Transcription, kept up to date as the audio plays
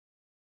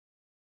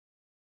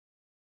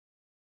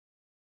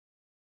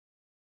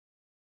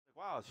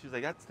wow. She's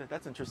like,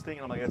 that's interesting.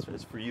 And I'm like,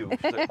 it's for you.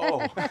 She's like,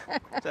 oh,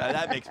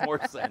 that makes more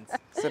sense.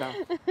 Sit down.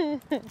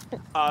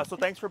 So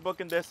thanks for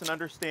booking this and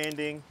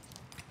understanding.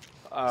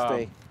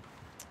 Stay.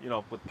 You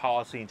know, with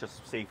policy and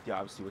just safety,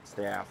 obviously, with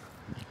staff.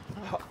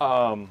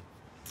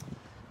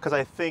 Because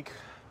I think,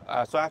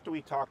 so after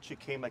we talked, she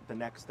came like the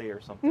next day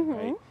or something,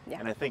 right? Yeah.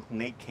 And I think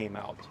Nate came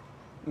out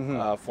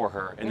for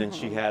her. And then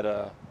she had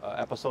a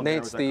episode.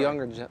 Nate's the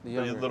younger, the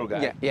little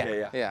guy.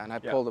 Yeah, and I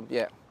pulled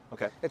him,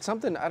 Okay. It's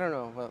something, I don't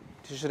know, well,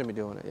 she shouldn't be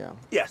doing it,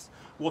 Yes.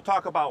 We'll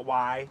talk about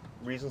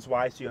reasons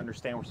why, so you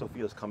understand where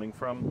Sofia's coming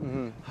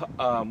from.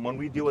 When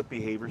we deal with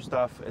behavior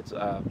stuff, it's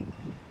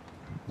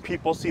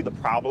people see the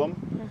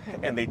problem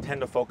and they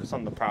tend to focus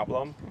on the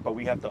problem, but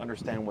we have to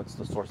understand what's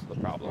the source of the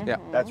problem.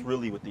 That's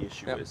really what the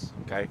issue is,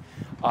 okay?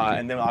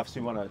 And then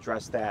obviously we want to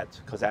address that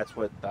because that's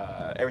what,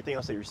 everything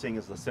else that you're seeing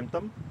is the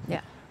symptom.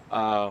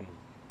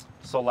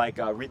 So like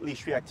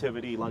leash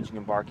reactivity, lunging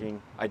and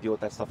barking, I deal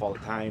with that stuff all the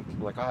time.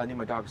 People are like, oh, I need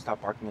my dog to stop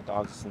barking at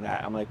dogs, this and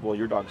that. I'm like, well,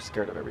 your dog is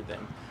scared of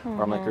everything.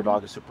 Or I'm like, your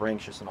dog is super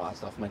anxious and all that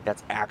stuff. I'm like,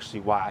 that's actually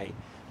why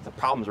the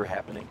problems are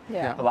happening.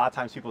 A lot of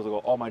times people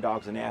will go, oh, my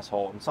dog's an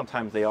asshole. And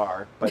sometimes they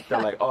are, but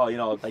they're like, oh, you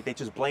know, like they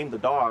just blame the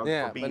dog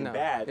for being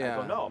bad. I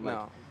go, no, I'm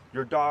like,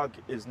 your dog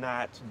is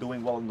not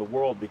doing well in the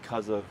world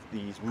because of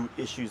these root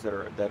issues that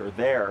are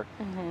there.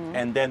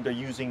 And then they're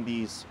using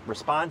these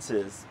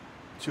responses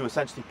to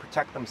essentially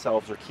protect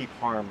themselves or keep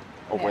harm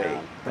away.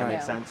 Does that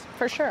make sense?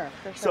 For sure.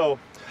 So,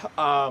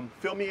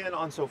 fill me in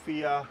on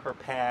Sofia, her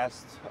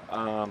past,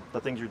 the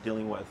things you're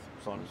dealing with,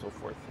 so on and so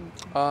forth.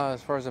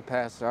 As far as the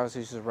past,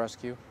 obviously she's a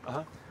rescue.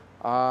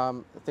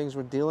 The things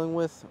we're dealing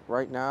with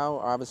right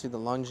now, obviously the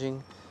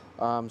lunging.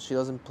 She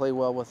doesn't play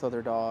well with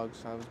other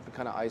dogs. I was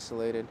kind of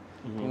isolated.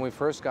 When we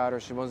first got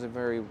her, she wasn't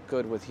very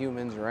good with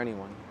humans or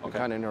anyone. We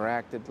kind of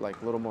interacted like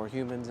a little more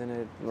humans in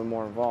it, a little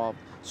more involved.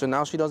 So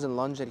now she doesn't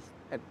lunge at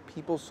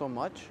people so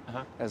much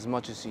as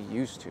she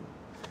used to.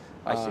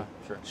 I see,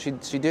 sure.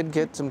 She did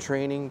get some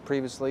training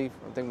previously.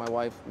 I think my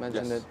wife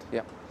mentioned it.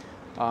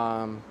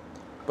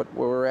 But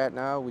where we're at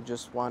now, we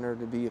just want her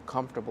to be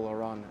comfortable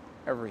around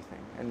everything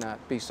and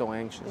not be so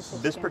anxious.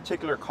 This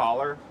particular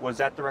collar, was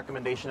that the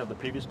recommendation of the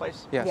previous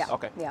place? Yes. Yeah.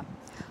 Okay.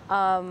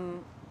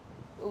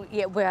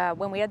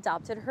 When we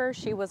adopted her,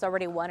 she was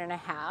already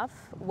 1.5.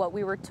 What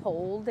we were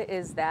told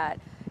is that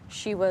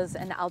she was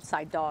an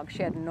outside dog.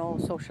 She had no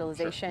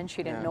socialization.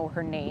 She didn't know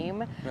her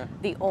name.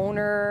 The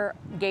owner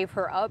gave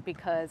her up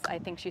because I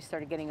think she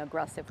started getting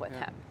aggressive with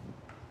him.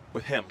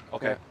 With him,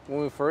 okay.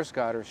 When we first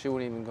got her, she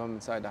wouldn't even come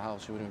inside the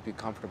house. She wouldn't be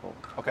comfortable.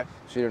 Okay.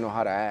 She didn't know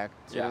how to act.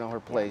 She didn't know her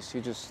place. She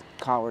just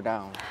cowered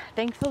down.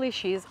 Thankfully,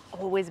 she's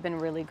always been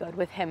really good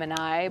with him and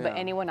I, but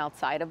anyone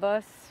outside of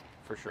us,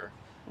 for sure.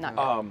 Not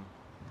good.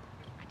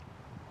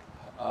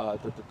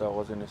 I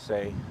was going to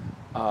say,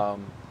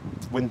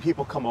 when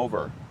people come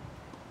over,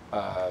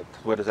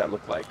 what does that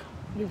look like?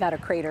 You got to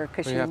crate her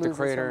because she loses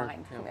her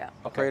mind.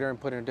 Crate her and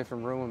put her in a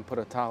different room and put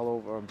a towel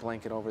over or a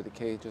blanket over the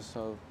cage just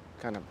so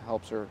kind of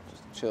helps her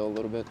just chill a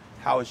little bit.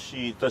 How is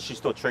she? Does she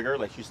still trigger?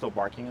 Like she's still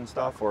barking and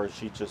stuff, or is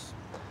she just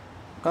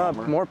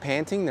more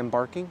panting than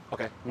barking?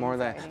 Okay. More of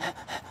that.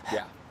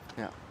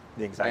 Yeah.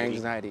 The anxiety.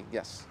 Anxiety,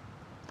 yes.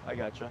 I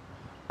gotcha.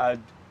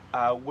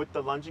 With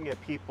the lunging at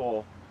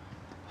people,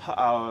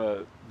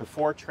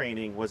 before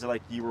training, was it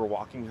like you were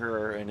walking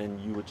her and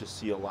then you would just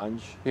see a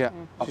lunge? Yeah.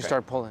 She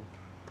started pulling.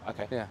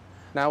 Okay. Yeah.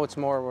 Now it's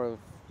more where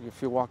if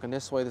you're walking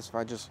this way, if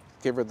I just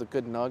give her the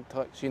good nug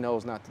tuck, she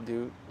knows not to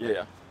do.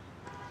 Yeah.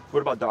 What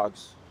about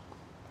dogs?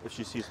 If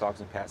she sees dogs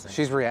in passing?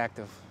 She's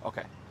reactive.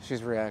 Okay.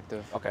 She's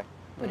reactive. Okay.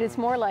 But it's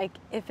more like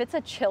if it's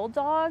a chill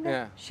dog,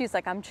 she's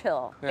like, I'm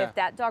chill. If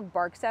that dog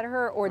barks at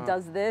her or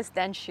does this,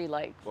 then she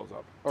like blows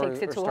up. Takes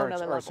it to another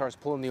level. Or starts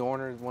pulling the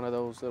order, one of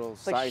those little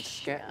side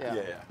scans.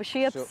 But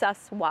she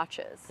obsessed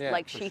watches.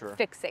 Like she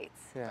fixates.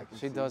 Yeah,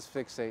 she does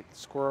fixate.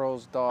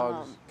 Squirrels,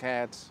 dogs,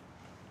 cats.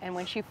 And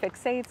when she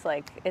fixates,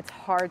 like it's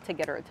hard to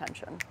get her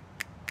attention.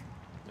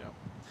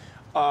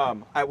 Yeah.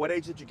 At what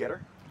age did you get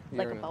her?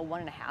 Like about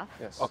 1.5.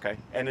 Yes. Okay.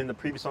 And then the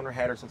previous owner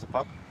had her since a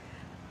pup?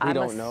 We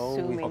don't know.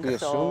 We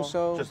assume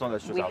so. Just know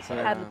that she was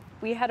outside.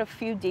 We had a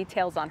few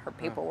details on her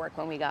paperwork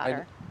when we got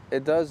her.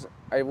 It does.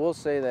 I will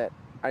say that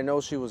I know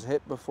she was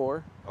hit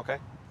before. Okay.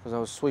 Because I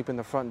was sweeping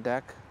the front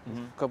deck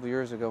a couple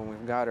years ago when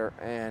we got her,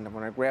 and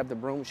when I grabbed the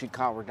broom, she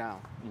cowered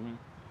down.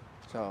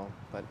 So,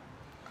 but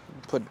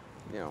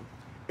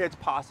It's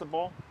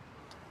possible.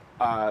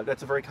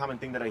 That's a very common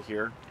thing that I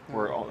hear,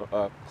 where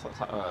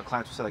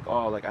clients will say like,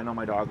 oh, like I know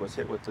my dog was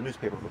hit with the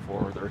newspaper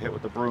before, or they're hit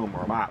with a broom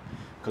or a mop,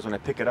 because when I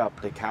pick it up,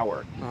 they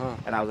cower.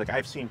 And I was like,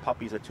 I've seen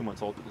puppies at 2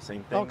 months old do the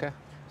same thing. Okay.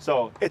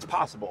 So it's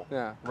possible.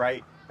 Yeah.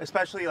 Right?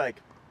 Especially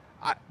like,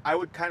 I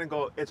would kind of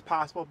go, it's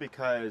possible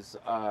because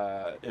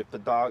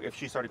if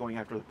she started going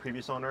after the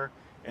previous owner,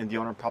 and the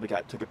owner probably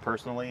took it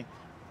personally,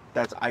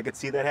 I could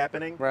see that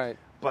happening. Right.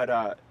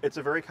 But it's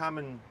a very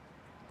common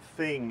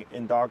thing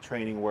in dog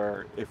training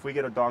where if we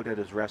get a dog that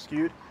is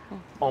rescued,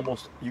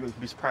 almost you would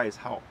be surprised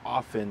how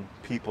often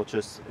people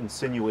just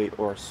insinuate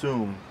or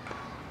assume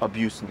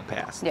abuse in the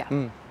past. Yeah.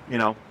 You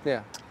know?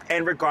 Yeah.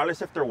 And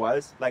regardless if there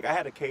was, like I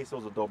had a case, it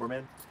was a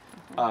Doberman.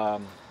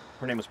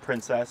 Her name was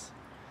Princess.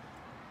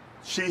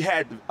 She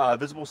had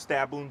visible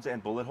stab wounds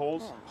and bullet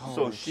holes.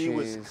 So she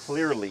was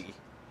clearly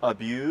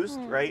abused,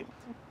 right?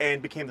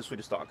 And became the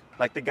sweetest dog.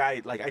 Like the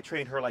guy, like I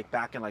trained her like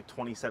back in like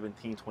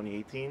 2017,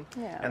 2018.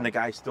 Yeah. And the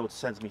guy still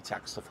sends me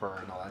texts of her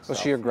and all that stuff. Was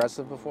she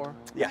aggressive before?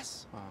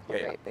 Yes.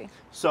 Yeah. Baby.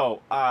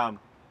 So,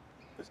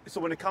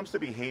 so when it comes to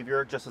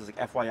behavior, just as like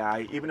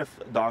FYI, even if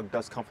a dog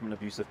does come from an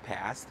abusive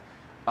past,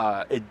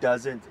 it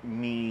doesn't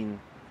mean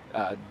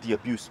the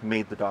abuse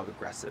made the dog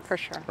aggressive. For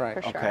sure. Right.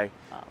 For sure.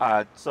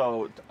 Okay.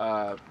 So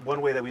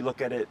one way that we look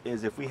at it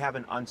is if we have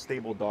an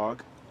unstable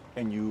dog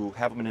and you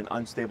have them in an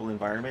unstable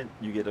environment,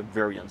 you get a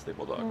very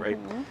unstable dog, right?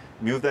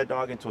 Move that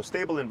dog into a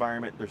stable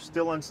environment, they're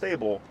still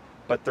unstable,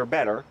 but they're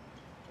better,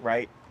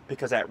 right?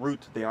 Because at root,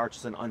 they are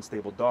just an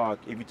unstable dog.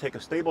 If you take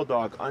a stable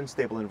dog,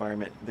 unstable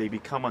environment, they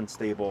become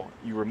unstable.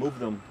 You remove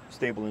them,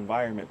 stable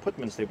environment, put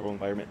them in a stable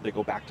environment, they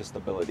go back to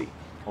stability,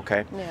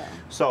 okay? Yeah.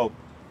 So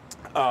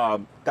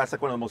that's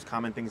like one of the most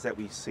common things that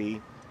we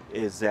see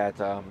is that,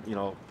 you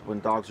know,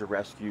 when dogs are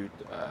rescued,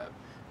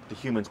 the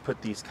humans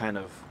put these kind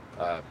of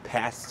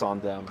pasts on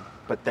them,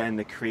 but then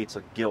it creates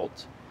a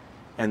guilt.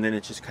 And then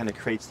it just kind of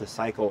creates the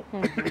cycle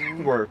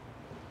where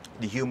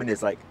the human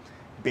is like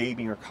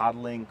babying or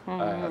coddling,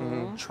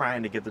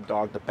 trying to give the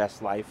dog the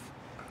best life.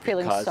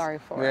 Feeling sorry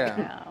for it.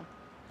 Yeah.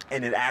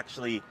 And it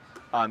actually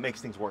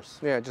makes things worse.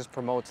 Yeah, it just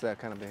promotes that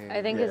kind of behavior.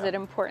 I think is it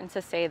important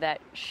to say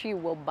that she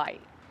will bite.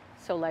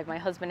 So like my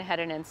husband had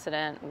an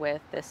incident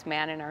with this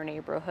man in our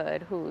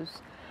neighborhood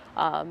who's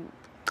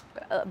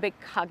a bit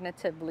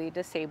cognitively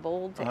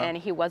disabled and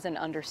he wasn't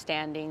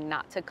understanding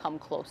not to come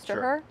close to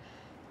her.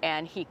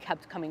 And he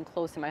kept coming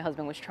close and my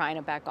husband was trying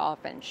to back off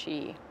and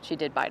she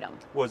did bite him.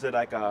 Was it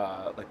like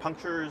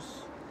punctures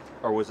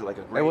or was it like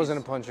a graze? It wasn't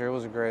a puncture, it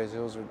was a graze. It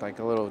was like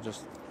a little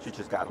just... She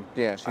just got him?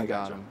 Yeah, she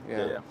got him.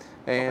 Yeah.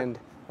 And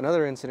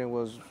another incident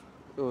was,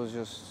 it was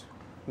just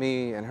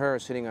me and her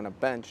sitting on a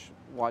bench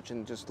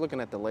watching, just looking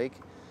at the lake.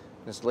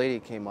 This lady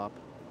came up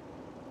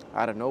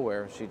out of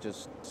nowhere. She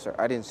just,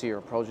 I didn't see her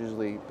approach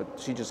usually, but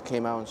she just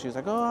came out and she was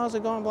like, oh, how's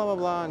it going, blah, blah,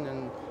 blah. And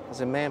then I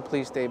said, man,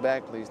 please stay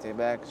back, please stay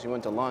back. She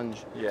went to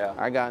lunge. Yeah.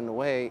 I got in the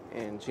way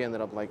and she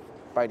ended up like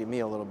biting me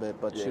a little bit,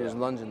 but she was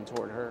lunging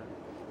toward her.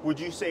 Would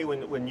you say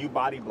when you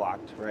body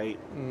blocked, right,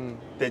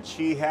 did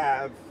she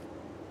have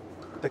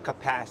the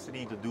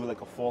capacity to do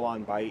like a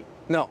full-on bite?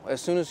 No,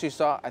 as soon as she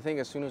saw, I think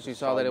as soon as she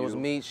saw that it was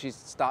me, she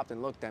stopped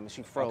and looked at me.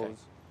 She froze. Okay.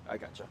 I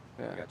gotcha.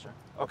 Yeah. I gotcha.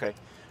 Okay.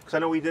 Because I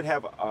know we did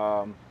have,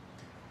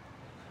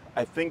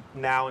 I think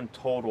now in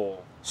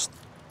total,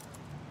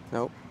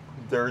 Nope.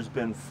 there's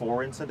been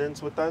 4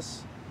 incidents with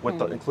us, with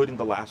including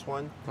the last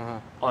one.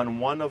 On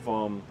one of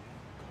them,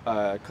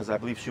 because I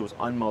believe she was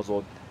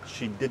unmuzzled,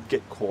 she did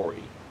get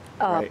Corey.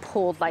 Right?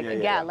 Pulled like,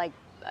 like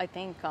I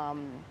think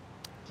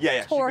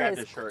tore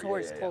his shirt. Tore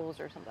his clothes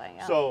or something.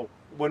 Yeah. So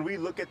when we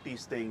look at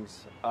these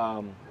things,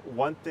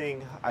 one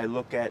thing I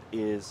look at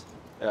is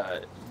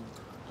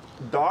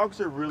dogs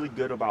are really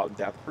good about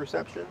depth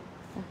perception.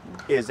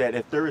 Is that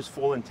if there is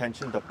full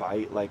intention to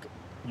bite, like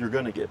you're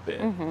gonna get bit.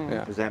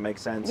 Does that make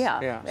sense?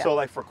 Yeah. So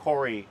like for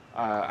Corey,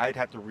 I'd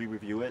have to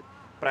re-review it,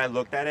 but I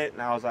looked at it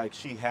and I was like,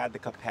 she had the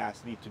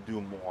capacity to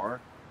do more,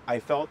 I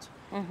felt.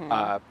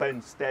 But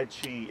instead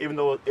she, even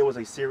though it was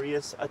a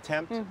serious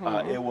attempt,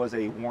 it was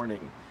a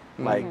warning.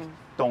 Like,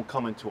 don't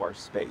come into our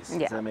space.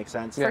 Does that make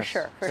sense? For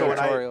sure. For so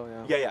sure.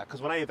 when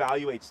because when I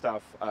evaluate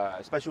stuff,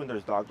 especially when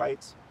there's dog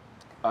bites,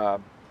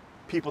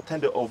 people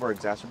tend to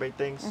over-exacerbate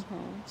things.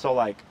 So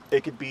like,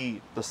 it could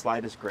be the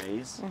slightest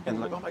graze, and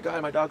like, oh my God,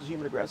 my dog's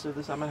human aggressive.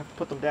 This, I'm gonna have to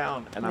put them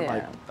down. And I'm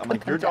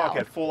like, your dog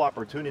had full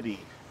opportunity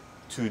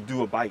to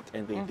do a bite,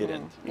 and they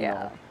didn't. You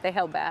know? They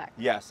held back.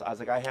 Yes, I was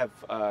like, I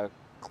have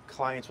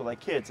clients with like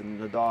kids, and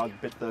the dog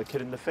bit the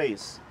kid in the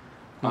face,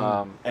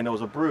 and it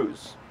was a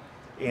bruise.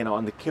 You know,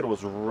 and the kid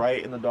was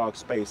right in the dog's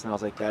space, and I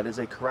was like, that is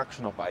a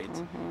correctional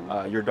bite.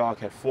 Your dog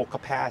had full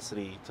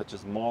capacity to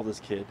just maul this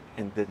kid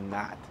and did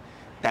not.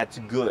 That's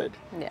good.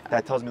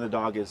 That tells me the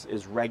dog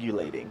is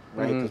regulating,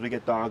 right? Because we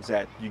get dogs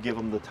that you give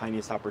them the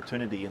tiniest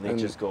opportunity and they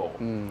just go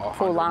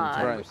full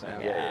on.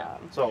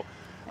 110%. So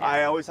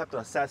I always have to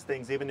assess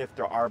things, even if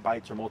there are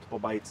bites or multiple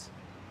bites.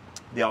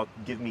 They'll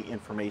give me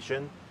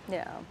information.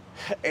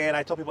 And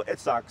I tell people it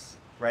sucks,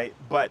 right?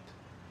 But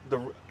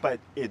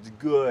it's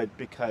good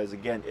because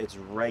again, it's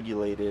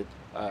regulated.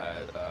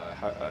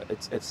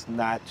 It's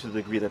not to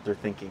the degree that they're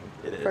thinking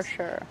it is. For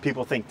sure.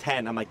 People think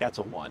 10. I'm like, that's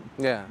a 1.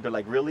 Yeah. They're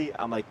like, really?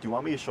 I'm like, do you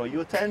want me to show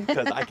you a 10?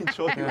 Because I can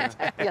show you a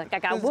 10. You're like, I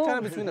got It's kind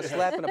of between a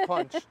slap and a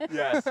punch.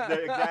 Yes,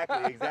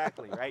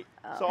 exactly, right?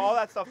 So all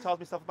that stuff tells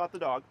me stuff about the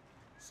dog.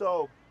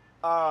 So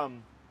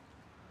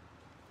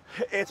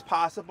it's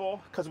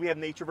possible, because we have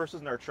nature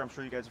versus nurture. I'm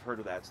sure you guys have heard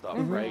of that stuff,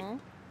 right?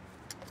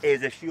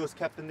 Is if she was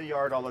kept in the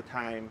yard all the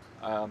time,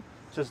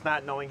 just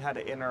not knowing how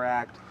to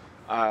interact,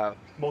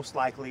 most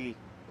likely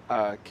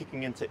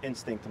kicking into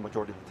instinct the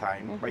majority of the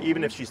time, right?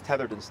 Even if she's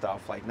tethered and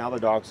stuff, like now the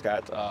dog's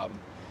got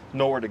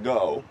nowhere to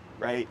go,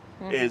 right?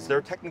 Is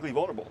they're technically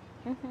vulnerable.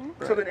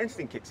 So then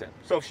instinct kicks in.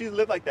 So if she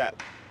lived like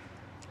that,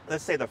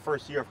 let's say the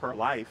first year of her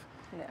life,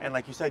 Yeah. and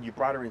like you said, you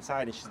brought her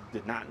inside and she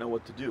did not know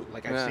what to do.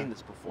 Like I've Yeah. seen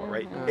this before,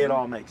 right? Mm-hmm. It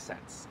all makes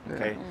sense.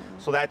 Okay, Mm-hmm.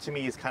 so that to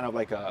me is kind of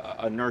like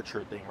a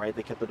nurture thing, right?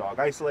 They kept the dog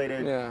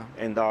isolated, Yeah.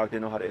 and dog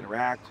didn't know how to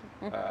interact,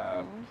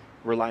 Mm-hmm.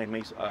 relying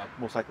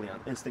most likely on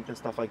instinct and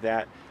stuff like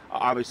that.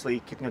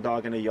 Obviously, kicking a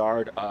dog in the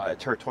yard,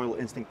 territorial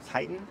instincts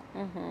heighten,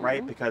 Mm-hmm.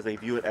 right? Because they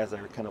view it as a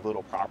kind of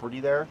little property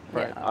there.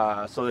 Right.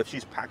 So if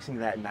she's practicing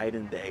that night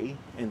and day,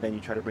 and then you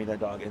try to bring that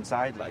dog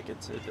inside, like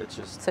it's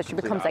just So she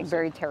complete becomes like opposite.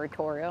 very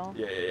territorial.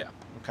 Yeah.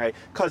 Okay,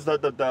 because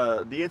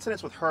the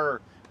incidents with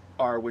her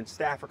are when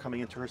staff are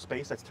coming into her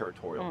space. That's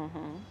territorial,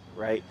 Mm-hmm.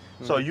 right?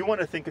 So you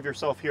want to think of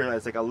yourself here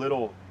as like a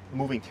little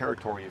moving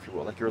territory, if you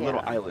will, like you're a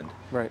little Yeah. island,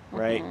 Right.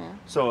 right? Mm-hmm.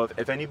 So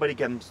if anybody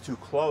gets too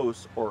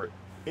close or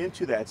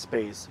into that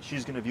space,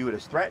 she's going to view it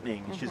as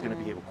threatening, and she's going to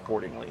behave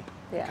accordingly.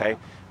 Yeah. Okay.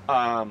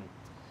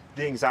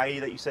 The anxiety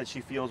that you said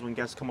she feels when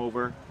guests come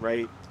over,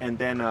 right? And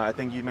then I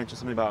think you mentioned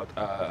something about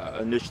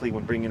initially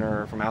when bringing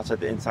her from outside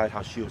to inside,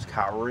 how she was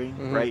cowering,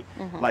 right?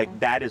 Like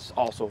that is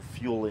also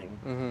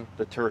fueling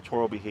the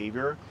territorial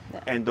behavior,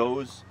 Yeah. and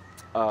those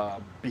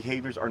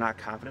behaviors are not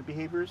confident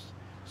behaviors.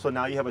 So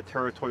now you have a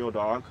territorial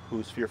dog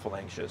who's fearful,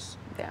 anxious,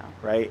 Yeah.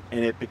 right?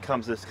 And it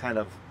becomes this kind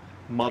of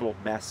muddled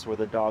mess where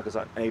the dog is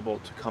unable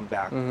to come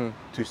back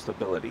to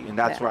stability, and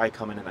that's Yeah. where I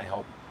come in and I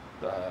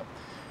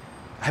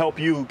help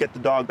you get the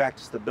dog back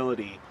to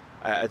stability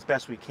as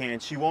best we can.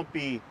 She won't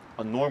be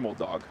a normal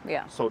dog,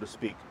 Yeah. so to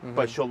speak,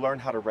 but she'll learn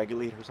how to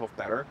regulate herself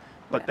better.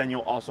 But Yeah. then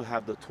you'll also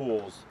have the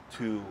tools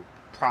to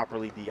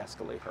properly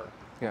de-escalate her.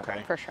 Yeah.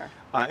 Okay. For sure.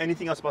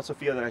 Anything else about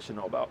Sofia that I should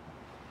know about?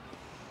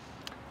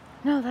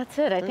 No, that's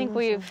it. I think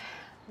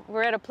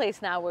we're at a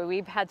place now where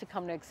we've had to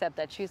come to accept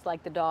that she's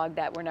like the dog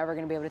that we're never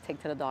going to be able to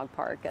take to the dog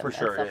park and, For and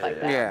sure, stuff yeah, like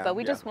yeah, that. yeah. But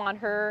we Yeah. just want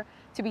her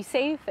to be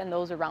safe and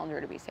those around her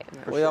to be safe.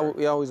 For We, sure.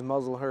 we always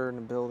muzzle her in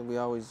the building. We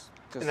always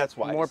just And that's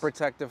wise. more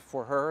protective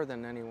for her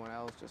than anyone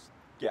else. Just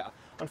Yeah.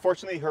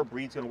 Unfortunately, her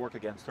breed's going to work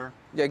against her.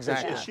 yeah, Is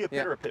exactly. she a pit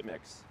yeah. or a pit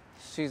mix?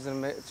 She's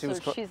an she So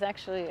was she's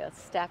actually a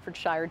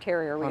Staffordshire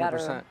Terrier. We got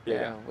 100%. her.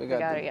 Yeah. We got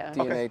got the it, yeah.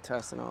 DNA Okay.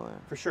 test and all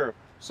that. For sure.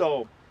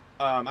 So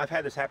I've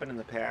had this happen in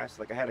the past.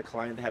 Like I had a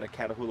client that had a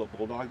Catahoula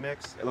Bulldog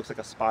mix. It looks like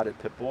a spotted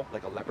pit bull,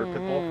 like a leopard pit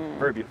bull.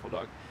 Very beautiful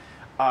dog.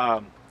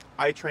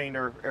 I trained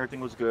her. Everything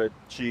was good.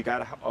 She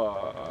got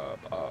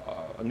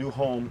a new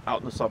home out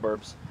in the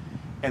suburbs.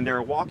 And they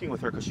were walking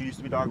with her because she used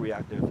to be dog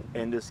reactive.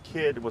 And this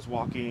kid was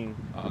walking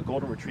a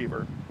golden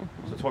retriever.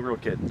 So a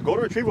 12-year-old kid. The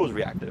golden retriever was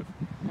reactive.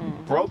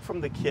 Broke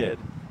from the kid,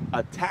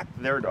 attacked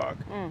their dog.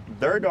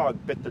 Their dog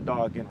bit the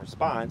dog in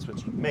response,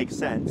 which makes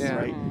sense, Yeah.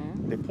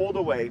 right? They pulled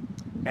away,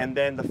 and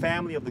then the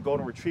family of the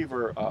golden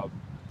retriever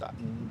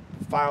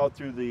filed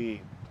through the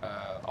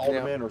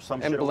alderman or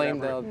some and shit or blame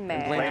whatever. the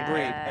Man. and blame the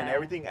breed. And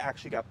everything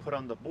actually got put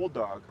on the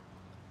bulldog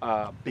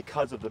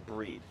because of the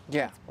breed.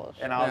 Yeah.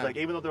 Bullshit. And I was Yeah. like,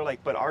 even though they're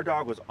like, but our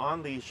dog was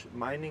on leash,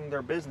 minding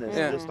their business.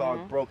 Yeah. This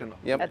dog broke and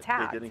Yep.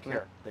 Attacked. they didn't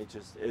care. They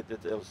just, it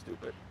was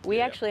stupid. We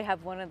Yeah. actually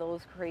have one of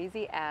those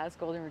crazy ass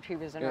golden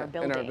retrievers in Yeah, our in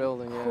building. our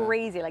building, yeah.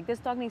 Crazy. Like this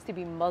dog needs to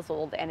be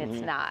muzzled and it's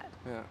not.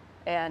 Yeah.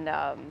 And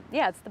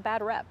yeah, it's the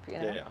bad rep, you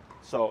know. Yeah.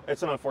 So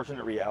it's an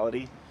unfortunate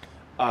reality.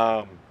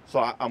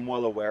 So I'm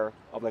well aware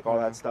of like all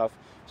that stuff.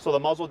 So the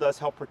muzzle does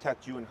help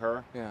protect you and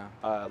her. Yeah.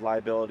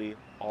 Liability,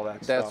 all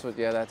that That's stuff. what.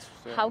 Yeah. That's.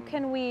 How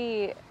can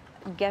we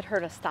get her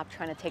to stop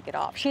trying to take it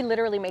off? She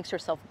literally makes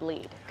herself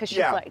bleed because she's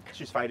Yeah, like,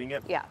 she's fighting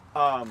it. yeah,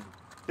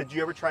 Did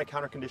you ever try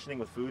counter conditioning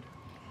with food?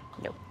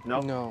 nope. No.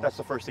 No. That's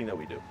the first thing that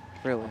we do.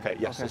 Really? Okay.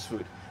 Yes, it's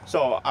food.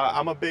 So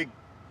I'm a big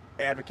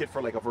advocate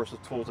for like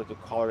aversive tools, like the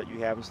collar that you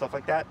have and stuff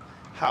like that.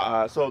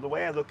 So the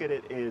way I look at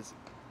it is,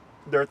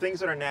 there are things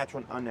that are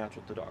natural and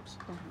unnatural to dogs.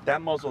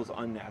 That muzzle is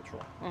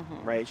unnatural,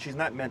 right? She's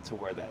not meant to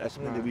wear that. That's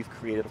something that we've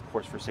created, of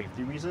course, for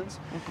safety reasons.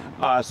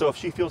 So if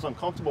she feels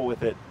uncomfortable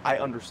with it, I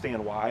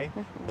understand why.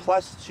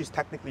 Plus, she's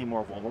technically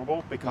more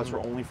vulnerable because her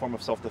only form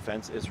of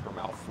self-defense is her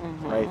mouth,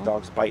 right?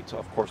 Dogs bite, so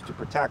of course, to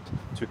protect,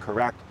 to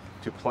correct,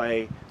 to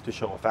play, to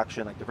show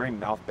affection, like they're very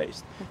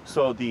mouth-based.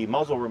 So the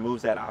muzzle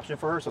removes that option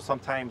for her. So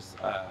sometimes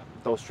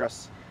those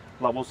stress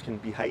levels can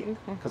be heightened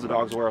because the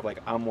dog's aware of like,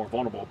 I'm more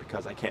vulnerable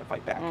because I can't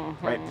fight back,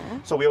 right?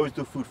 So we always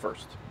do food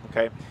first,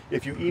 okay?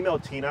 If you email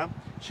Tina,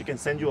 she can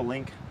send you a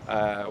link.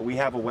 We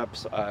have a web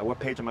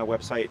page on my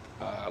website,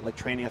 like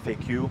Training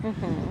FAQ,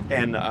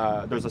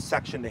 and there's a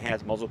section that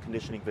has muzzle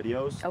conditioning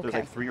videos. There's Okay.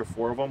 like 3 or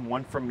 4 of them,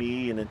 one from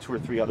me and then 2 or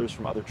 3 others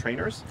from other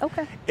trainers.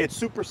 Okay. It's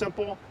super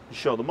simple. You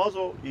show the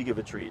muzzle, you give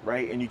a treat,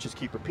 right? And you just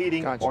keep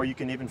repeating, Gotcha. or you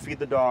can even feed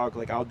the dog.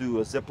 Like I'll do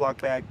a Ziploc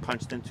bag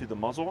punched into the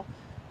muzzle,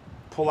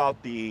 pull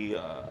out the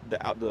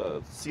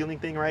sealing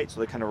thing, right?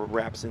 So it kind of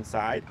wraps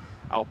inside.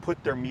 I'll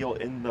put their meal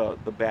in the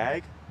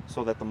bag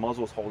so that the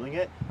muzzle is holding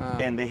it,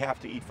 and they have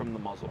to eat from the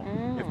muzzle.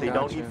 If they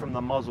don't eat Gotcha. from the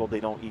muzzle, they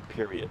don't eat,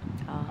 period.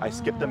 I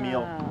skip the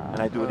meal and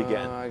I do it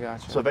again. I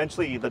gotcha. So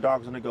eventually the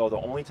dog's gonna go, the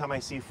only time I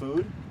see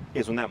food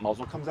is when that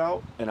muzzle comes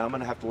out, and I'm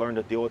gonna have to learn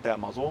to deal with that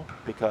muzzle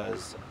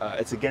because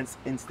it's against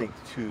instinct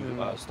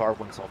to starve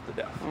oneself to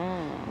death.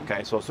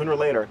 Okay, so sooner or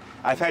later,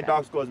 I've had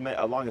dogs go as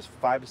long as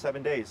 5 to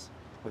 7 days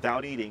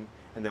without eating,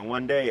 and then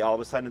one day all of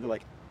a sudden they're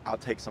like, I'll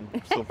take some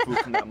food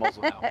from that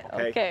muzzle now.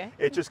 Okay? Okay.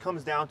 It just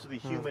comes down to the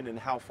human and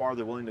how far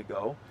they're willing to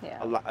go. Yeah.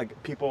 A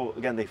lot, people,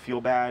 again, they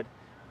feel bad,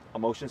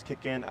 emotions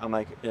kick in. I'm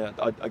like,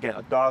 again,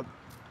 a dog,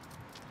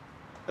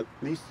 at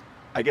least,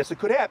 I guess it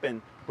could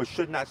happen, but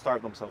should not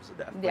starve themselves to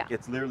death. Yeah. Like,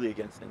 it's literally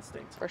against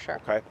instinct. For sure.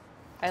 Okay.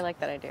 I like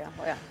that idea.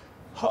 Yeah.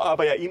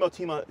 But yeah, email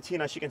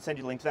Tina, she can send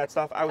you links to that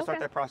stuff. I would start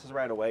Okay. that process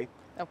right away.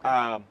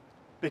 Okay.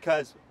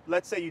 Because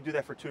let's say you do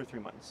that for 2 or 3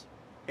 months,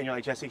 and you're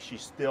like, Jesse,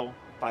 she's still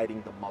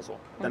biting the muzzle.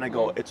 Then I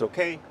go, it's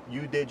okay,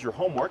 you did your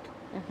homework.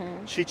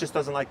 She just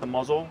doesn't like the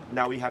muzzle.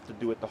 Now we have to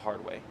do it the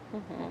hard way.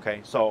 Okay,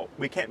 so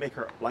we can't make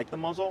her like the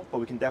muzzle, but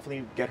we can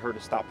definitely get her to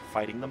stop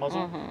fighting the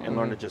muzzle and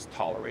learn to just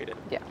tolerate it.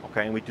 Yeah.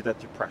 Okay, and we do that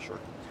through pressure.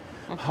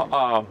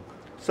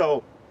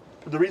 So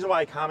the reason why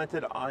I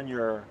commented on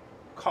your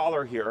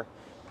collar here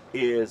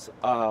is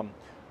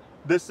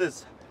this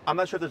is, I'm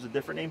not sure if there's a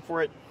different name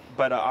for it,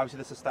 but obviously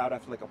this is styled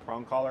after like a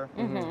prong collar,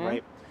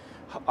 right?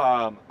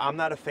 I'm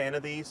not a fan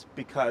of these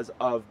because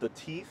of the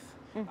teeth.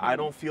 I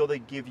don't feel they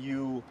give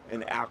you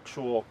an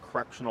actual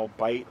correctional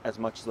bite as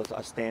much as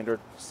a standard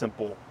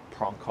simple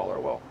prong collar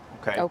will.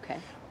 Okay. Okay.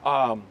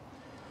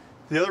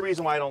 The other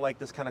reason why I don't like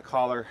this kind of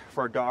collar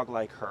for a dog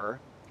like her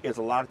is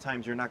a lot of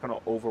times you're not going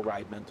to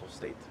override mental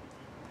state.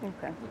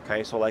 Okay.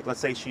 Okay, so like let's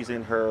say she's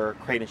in her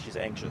crate and she's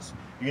anxious.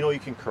 You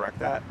can correct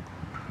that.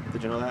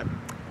 Did you know that?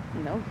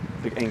 No.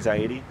 The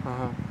anxiety.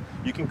 Uh-huh.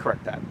 You can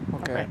correct that.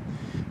 Okay.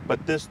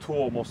 But this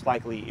tool most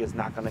likely is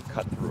not going to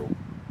cut through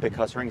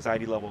because her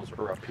anxiety levels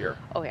are up here.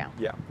 Oh yeah.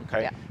 Yeah.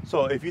 Okay. Yeah.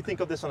 So if you think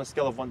of this on a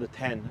scale of 1 to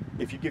 10,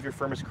 if you give your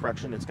firmest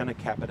correction, it's going to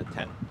cap at a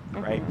 10,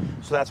 right?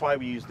 So that's why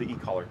we use the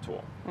e-collar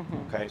tool.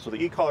 Okay. So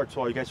the e-collar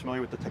tool. Are you guys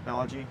familiar with the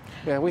technology?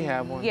 Yeah, we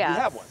have one. Yeah. You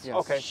have one. Yes.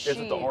 Okay. Is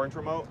it the orange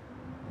remote?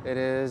 It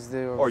is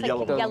the Or It's like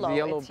yellow. the yellow.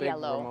 yellow It's big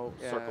yellow. remote.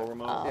 Yeah. Circle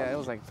remote. Yeah, it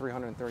was like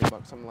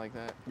 $330, something like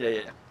that.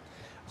 Yeah.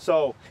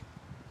 So,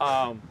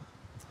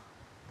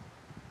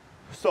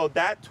 so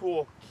that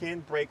tool can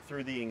break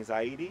through the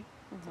anxiety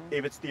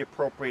if it's the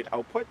appropriate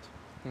output,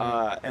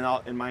 and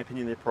in my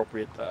opinion, the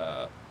appropriate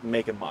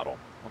make and model.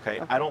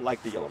 Okay? I don't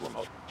like the yellow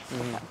remote.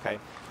 Okay.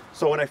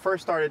 So when I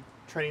first started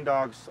training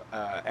dogs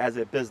as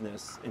a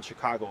business in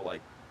Chicago,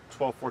 like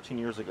 12, 14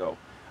 years ago,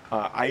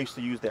 I used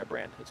to use that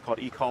brand. It's called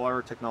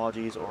E-Collar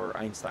Technologies or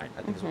Einstein,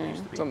 I think is what it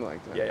used to be. Something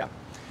like that.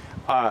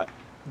 Yeah.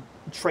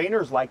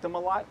 Trainers like them a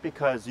lot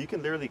because you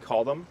can literally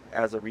call them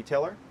as a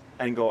retailer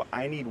and go,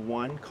 I need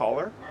one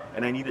collar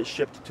and I need it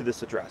shipped to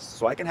this address.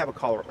 So I can have a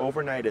collar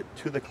overnighted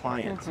to the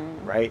client,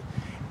 right?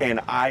 And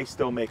I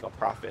still make a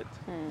profit.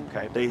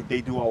 Okay.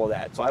 They do all of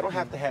that. So I don't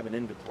have to have an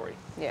inventory.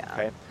 Yeah.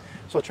 Okay.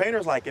 So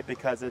trainers like it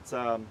because it's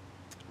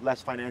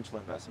less financial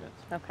investment.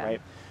 Okay.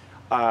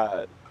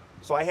 Right.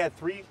 So I had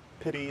 3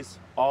 pitties,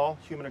 all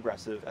human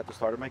aggressive at the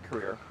start of my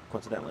career,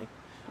 coincidentally.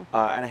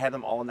 And I had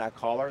them all in that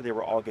collar. They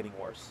were all getting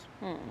worse.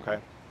 Okay.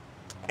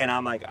 And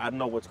I'm like, I don't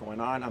know what's going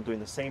on. I'm doing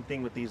the same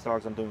thing with these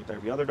dogs I'm doing with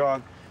every other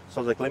dog. So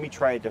I was like, let me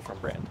try a different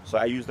brand. So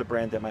I used the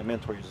brand that my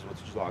mentor uses, which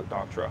is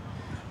Dogtra.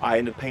 I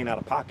ended up paying out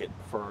of pocket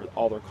for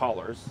all their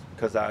collars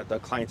because the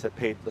clients had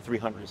paid the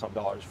 $300 and some for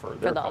their For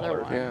the collars.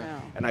 other one.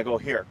 Yeah. And I go,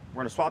 here,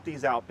 we're going to swap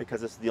these out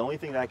because it's the only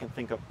thing that I can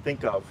think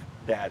of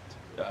that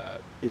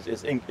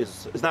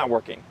is not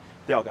working.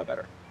 They all got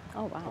better.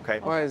 Oh wow. Okay.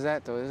 Why is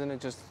that though? Isn't it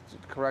just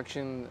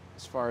correction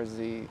as far as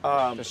the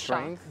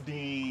strength?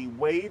 The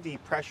way the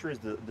pressure is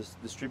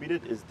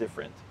distributed is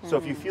different. So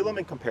if you feel them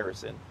in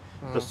comparison,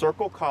 the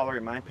circle collar,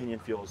 in my opinion,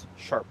 feels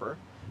sharper,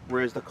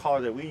 whereas the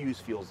collar that we use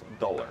feels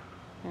duller.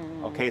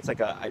 Okay, it's like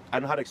I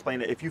don't know how to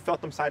explain it. If you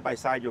felt them side by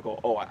side, you'll go,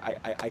 oh,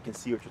 I can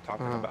see what you're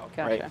talking about,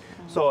 Gotcha. right?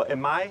 So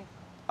in my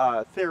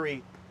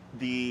theory,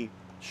 the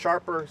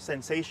sharper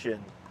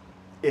sensation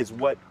is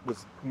what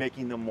was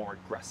making them more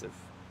aggressive.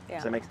 Yeah.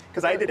 Does that make sense?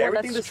 Because I did Or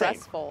everything the less same.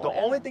 stressful, The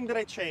yeah. only thing that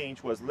I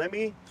changed was let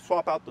me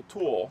swap out the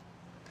tool,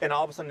 and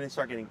all of a sudden they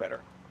start getting better,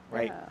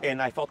 right? Yeah.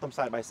 And I felt them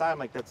side by side. I'm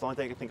like, that's the only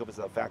thing I can think of is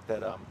the fact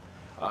that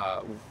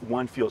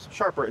one feels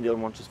sharper and the other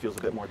one just feels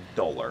a bit more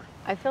duller.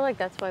 I feel like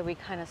that's why we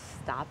kind of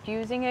stopped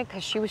using it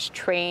because she was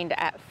trained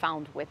at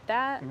Found with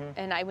that,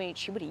 and I mean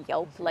she would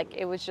yelp like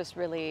it was just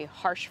really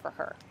harsh for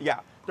her.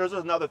 Yeah, there's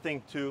another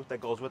thing too that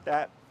goes with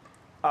that.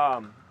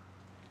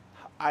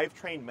 I've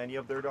trained many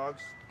of their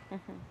dogs.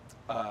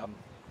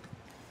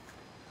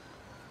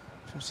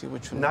 Let's see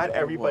which one. Not it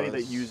everybody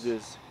was. that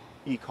uses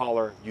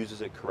e-collar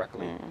uses it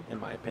correctly, in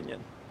my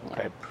opinion.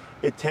 Okay,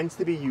 it tends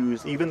to be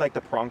used, even like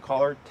the prong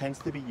collar tends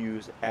to be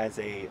used as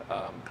a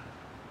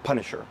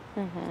punisher.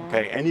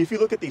 Okay, and if you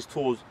look at these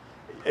tools,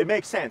 it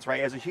makes sense,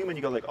 right? As a human,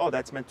 you go like, oh,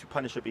 that's meant to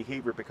punish a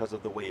behavior because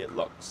of the way it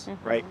looks,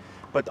 right?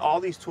 But all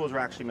these tools are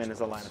actually meant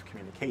as a line of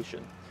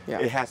communication. Yeah.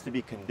 It has to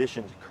be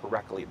conditioned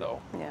correctly, though.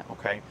 Yeah.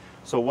 Okay.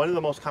 So one of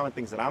the most common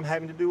things that I'm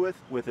having to do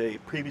with a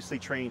previously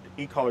trained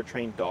e-collar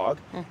trained dog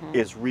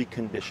is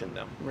recondition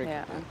them.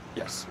 Yeah.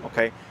 Yes.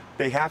 Okay.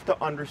 They have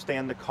to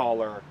understand the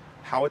collar,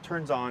 how it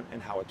turns on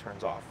and how it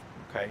turns off.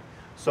 Okay.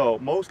 So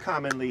most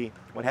commonly,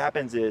 what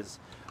happens is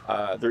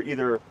they're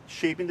either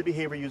shaping the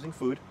behavior using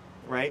food,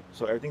 right?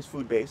 So everything's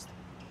food based,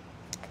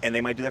 and they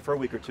might do that for a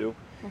week or two,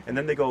 and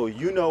then they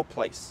go,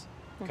 place.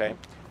 okay?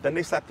 Then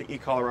they slap the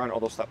e-collar on, or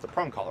they'll slap the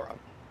prong collar on.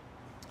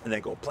 And they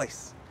go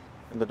place.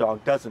 And the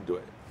dog doesn't do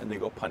it, and they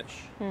go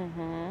punish.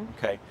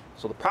 Okay?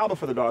 So the problem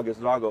for the dog is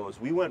the dog goes,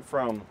 we went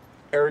from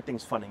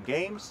everything's fun and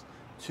games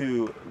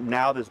to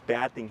now this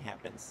bad thing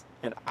happens,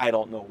 and I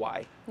don't know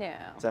why.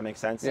 Yeah. Does that make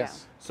sense?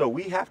 Yes. So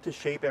we have to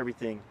shape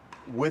everything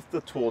with the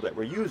tool that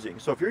we're using.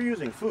 So if you're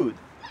using food,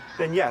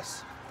 then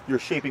yes, you're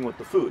shaping with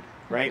the food,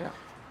 right? Yeah.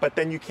 But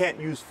then you can't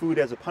use food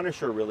as a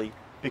punisher really,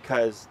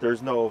 because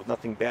there's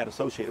nothing bad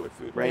associated with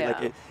food, right? Yeah.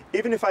 Like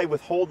even if I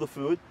withhold the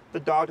food, the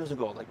dog doesn't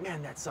go like,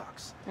 man, that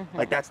sucks.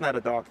 Like that's not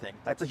a dog thing.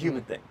 That's a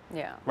human thing,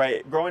 Yeah.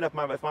 right? Growing up,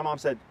 if my mom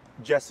said,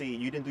 Jesse,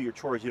 you didn't do your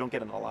chores, you don't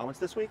get an allowance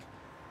this week.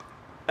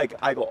 Like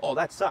I go, oh,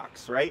 that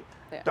sucks, right?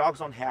 Yeah. Dogs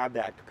don't have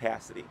that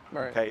capacity.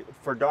 Right. Okay,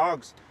 for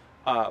dogs,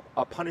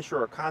 a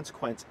punisher or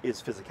consequence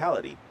is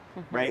physicality,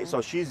 right?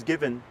 So she's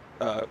given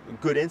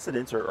good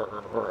incidents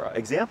or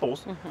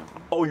examples.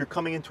 Oh, you're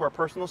coming into our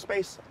personal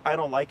space. I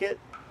don't like it.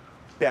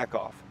 Back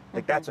off.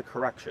 Like that's a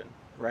correction,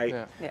 right?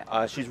 Yeah.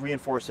 Yeah. She's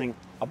reinforcing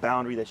a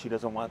boundary that she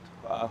doesn't want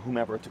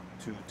whomever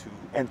to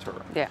enter.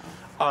 Yeah.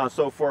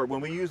 So for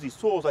when we use these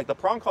tools, like the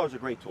prong collar is a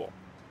great tool.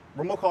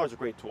 Remote collar is a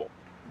great tool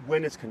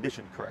when it's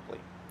conditioned correctly.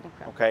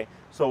 Okay.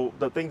 So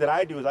the thing that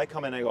I do is I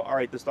come in and I go, all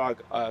right, this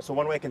dog. So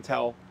one way I can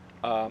tell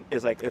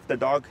is like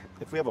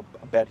if we have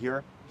a bed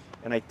here,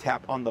 and I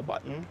tap on the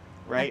button,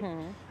 right?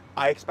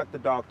 I expect the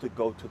dog to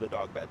go to the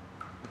dog bed.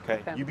 Okay.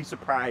 You'd be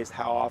surprised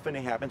how often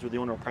it happens where the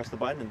owner will press the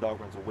button and the dog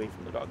runs away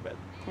from the dog bed.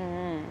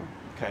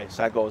 Okay.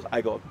 So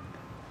I go,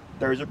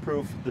 there's your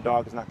proof the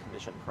dog is not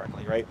conditioned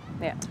correctly, right?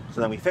 Yeah.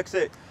 So then we fix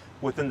it.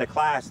 Within the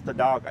class, the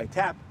dog I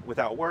tap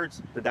without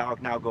words, the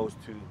dog now goes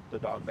to the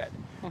dog bed.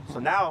 So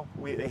now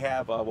they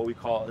have what we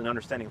call an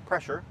understanding of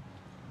pressure.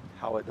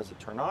 How does it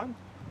turn on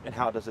and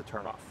how does it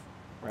turn off,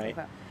 right?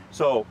 Okay.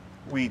 So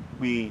we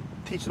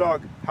teach the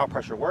dog how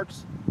pressure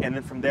works, and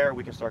then from there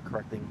we can start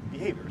correcting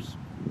behaviors,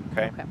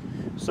 okay?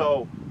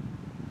 So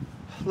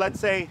let's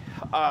say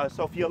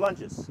Sofia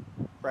lunges,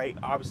 right?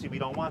 Obviously we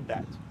don't want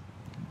that.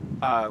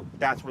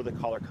 That's where the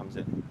collar comes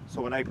in.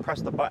 So when I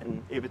press the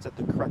button, if it's at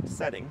the correct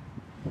setting,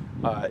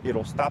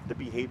 it'll stop the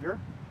behavior,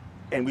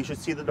 and we should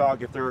see the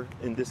dog, if they're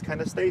in this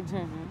kind of state,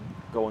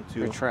 go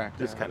into Retract,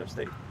 this yeah. kind of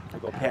state, to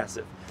go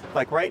passive.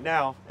 Like right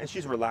now, and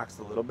she's relaxed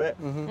a little bit,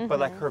 but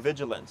like her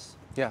vigilance,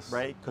 Yes.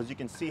 right? Because you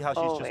can see how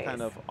she's just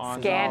kind of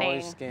on. Scanning.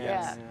 Always scans,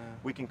 Yeah.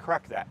 We can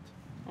correct that.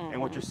 And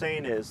what you're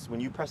saying is,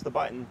 when you press the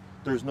button,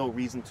 there's no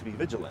reason to be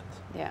vigilant,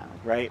 Yeah.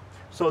 right?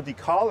 So the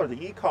collar,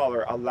 the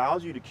e-collar,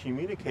 allows you to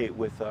communicate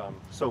with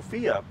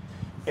Sofia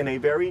in a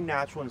very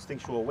natural,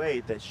 instinctual way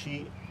that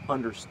she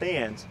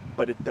understands,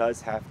 but it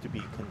does have to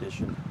be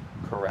conditioned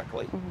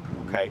correctly.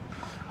 Okay.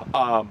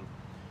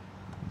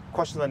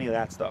 Questions on any of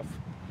that stuff?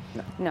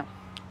 No.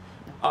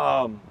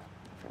 No.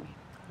 For me.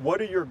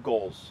 What are your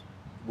goals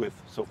with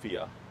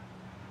Sofia?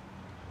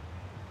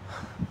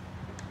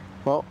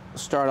 Well,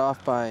 start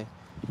off by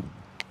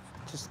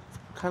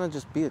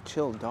just be a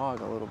chill dog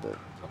a little bit.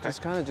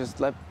 Okay. Just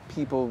let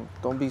people,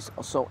 don't be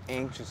so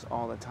anxious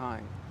all the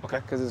time. Okay.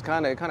 Because it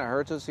kind of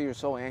hurts us to see you're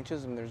so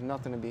anxious and there's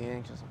nothing to be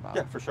anxious about.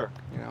 Yeah, for sure.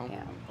 You know?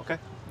 Yeah. Okay.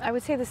 I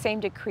would say the same,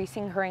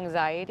 decreasing her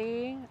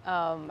anxiety.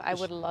 I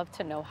would love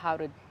to know how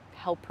to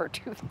help her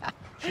do that.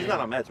 She's not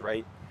on meds,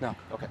 right? No.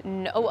 Okay.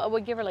 No, I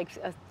would give her like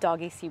a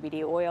doggy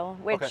CBD oil,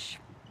 which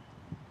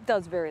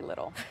does very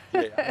little.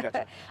 Yeah, I got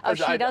you. 'Cause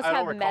She I does don't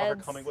have recall her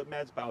meds. coming with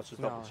meds, but I was just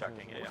No, double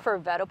checking. Yeah, yeah. For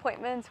vet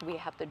appointments, we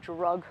have to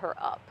drug her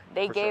up.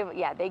 They For gave,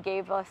 sure. they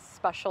gave us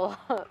special,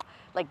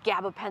 like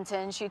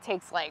gabapentin. She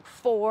takes like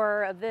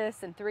 4 of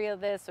this and 3 of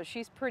this, so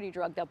she's pretty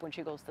drugged up when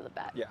she goes to the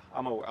vet. Yeah,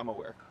 I'm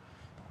aware.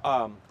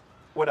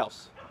 What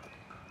else?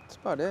 That's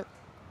about it.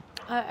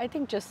 I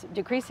think just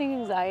decreasing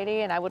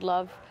anxiety, and I would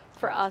love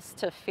for us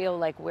to feel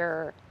like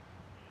we're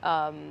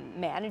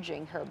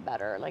managing her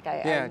better. Like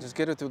Just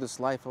get her through this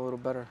life a little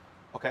better.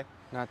 Okay.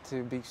 Not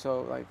to be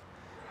so like.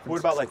 What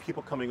about like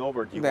people coming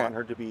over? Do you want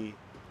her to be?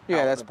 Yeah,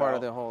 out that's and part of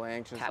about? the whole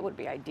anxious. that would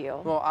be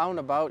ideal. Well, out and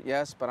about,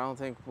 yes, but I don't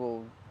think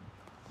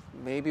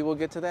maybe we'll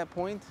get to that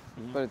point.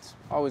 But it's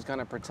always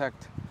gonna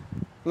protect.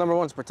 Number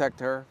one is protect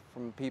her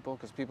from people,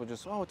 because people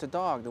just, oh, it's a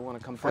dog, they want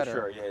to come For pet her.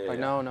 sure, yeah, Like,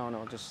 yeah.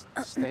 no, just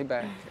stay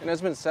back. And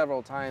there's been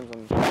several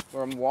times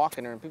where I'm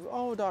walking her and people,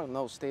 oh, dog,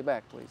 no, stay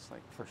back, please.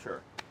 Like, For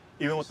sure.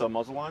 Even with the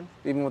muzzle on?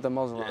 even with the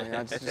muzzle on,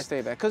 Yeah. just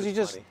stay back. Because you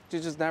It's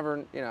just never,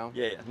 you know.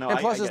 Yeah, yeah. No, and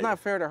I plus, get it's not you.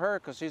 fair to her,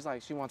 because she's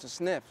like, she wants a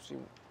sniff.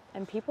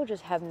 And people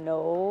just have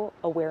no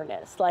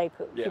awareness. Like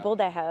Yeah. people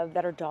that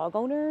are dog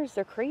owners,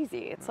 they're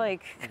crazy. It's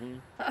like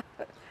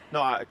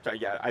No,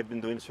 I've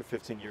been doing this for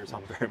 15 years.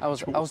 I'm very I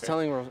was much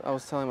aware.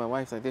 telling my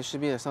wife, like, there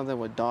should be something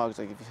with dogs.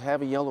 Like, if you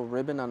have a yellow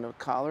ribbon on the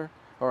collar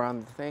or on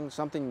the thing,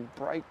 something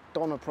bright,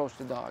 don't approach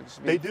the dog. It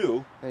should be- They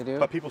do. They do?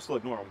 But people still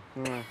ignore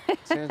them.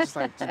 See, it's just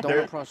like, just don't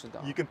approach the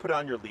dog. You can put it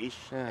on your leash,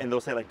 Yeah. and they'll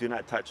say like, "Do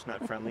not touch,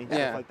 not friendly," Yeah.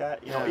 stuff like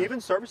that. You know, Yeah. even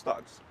service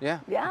dogs. Yeah.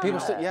 Yeah. People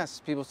still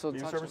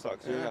Even touch service them.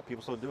 dogs. Yeah,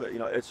 people still do it. You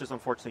know, it's just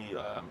unfortunately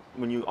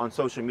when you on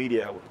social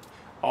media,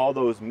 all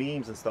those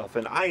memes and stuff,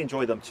 and I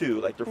enjoy them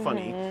too. Like they're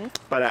funny,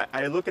 but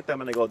I look at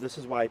them and I go, "This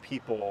is why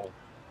people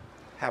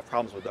have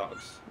problems with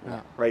dogs, Yeah.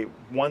 right?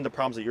 One of the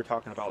problems that you're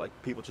talking about, like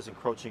people just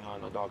encroaching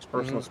on a dog's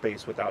personal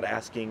space without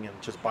asking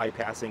and just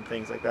bypassing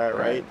things like that,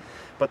 right?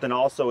 But then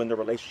also in the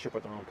relationship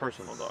with their own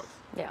personal dogs.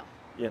 Yeah.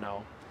 You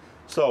know,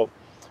 so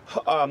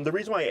the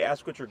reason why I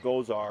ask what your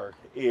goals are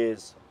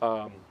is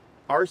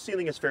our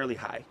ceiling is fairly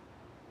high.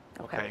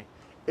 Okay.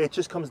 It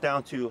just comes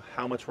down to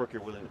how much work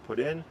you're willing to put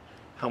in,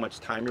 how much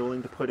time you're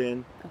willing to put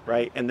in,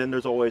 right? And then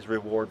there's always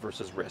reward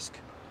versus risk.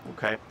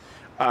 Okay.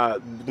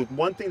 The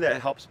one thing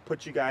that helps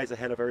put you guys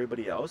ahead of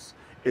everybody else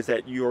is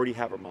that you already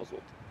have her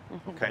muzzled.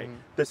 Okay.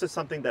 This is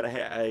something that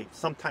I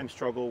sometimes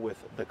struggle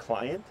with the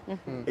client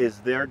is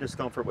their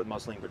discomfort with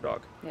muzzling their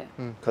dog. Yeah.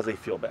 Because they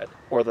feel bad.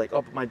 Or like,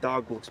 oh, but my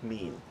dog looks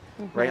mean.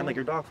 Right? I'm like,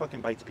 your dog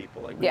fucking bites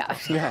people. Like, Yeah,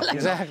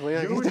 exactly.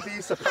 You would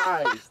be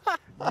surprised.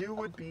 You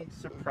would be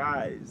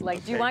surprised.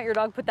 Like, do you want your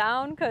dog put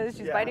down because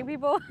she's biting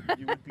people?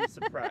 You would be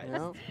surprised.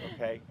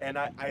 Okay. And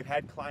I've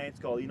had clients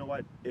go, you know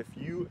what?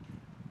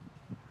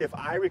 If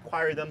I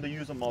require them to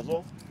use a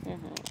muzzle,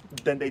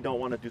 then they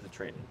don't want to do the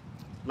training.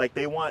 Like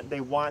they want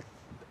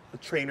a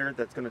trainer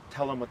that's going to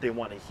tell them what they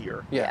want to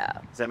hear. Yeah.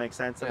 Does that make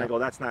sense? And I go,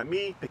 that's not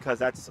me, because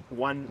that's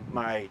one,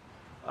 my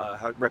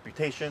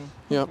reputation.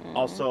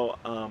 Also,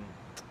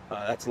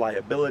 that's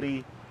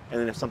liability. And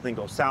then if something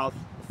goes south,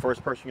 the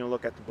first person you're going to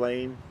look at to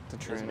blame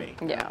is me.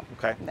 Yeah.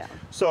 Okay. Yeah.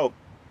 So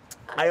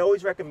I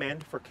always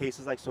recommend for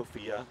cases like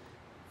Sofia,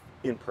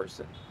 in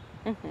person.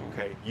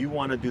 Okay. You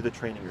want to do the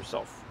training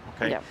yourself.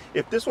 Okay. Yeah.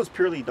 If this was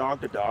purely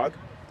dog to dog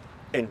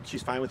and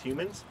she's fine with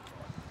humans,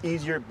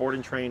 easier, board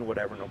and train,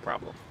 whatever, no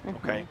problem.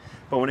 Okay.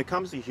 But when it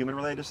comes to human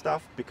related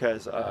stuff,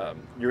 because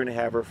you're going to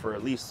have her for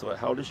at least,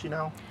 how old is she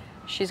now?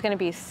 She's going to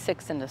be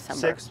 6 in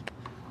December. 6.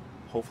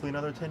 Hopefully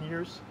another 10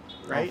 years,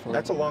 right? Hopefully,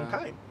 That's a long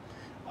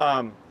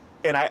time.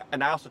 And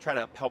I also try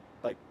to help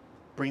like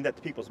bring that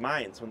to people's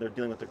minds when they're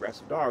dealing with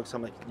aggressive dogs. So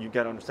I'm like, you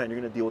got to understand, you're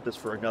going to deal with this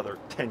for another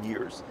 10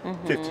 years,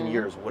 15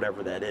 years,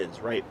 whatever that is,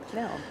 right?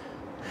 No.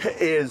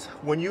 Is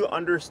when you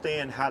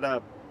understand how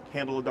to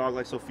handle a dog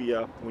like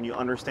Sofia, when you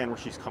understand where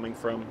she's coming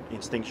from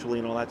instinctually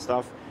and all that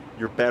stuff,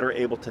 you're better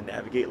able to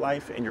navigate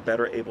life, and you're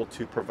better able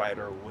to provide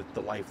her with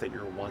the life that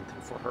you're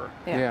wanting for her.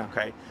 Yeah.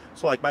 Okay.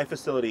 So like my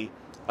facility,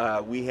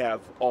 we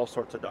have all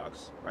sorts of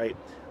dogs, right?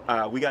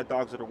 We got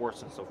dogs that are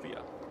worse than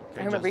Sofia.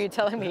 Okay, I remember you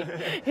telling me.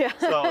 Yeah.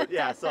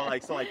 So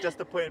like just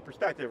to put it in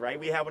perspective, right?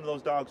 We have one of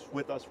those dogs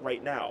with us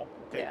right now,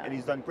 okay, and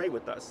he's done great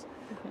with us,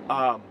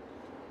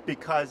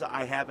 because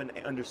I have an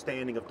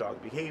understanding of dog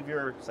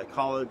behavior,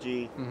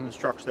 psychology, the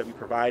structure that we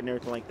provide, and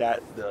everything like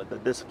that, the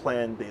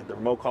discipline, the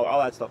remote collar, all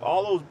that stuff,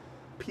 all those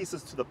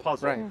pieces to the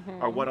puzzle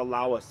are what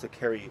allow us to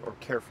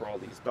care for all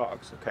these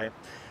dogs. Okay,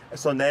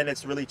 so then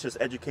it's really just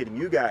educating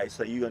you guys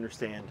so that you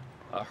understand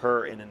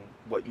her and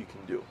what you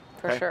can do.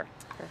 Okay? For sure.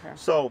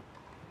 So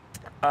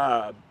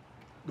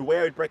the way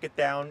I would break it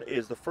down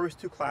is the first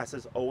 2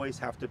 classes always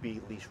have to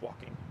be leash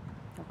walking.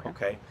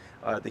 Okay.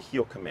 The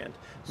heel command.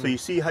 So you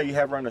see how you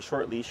have her on a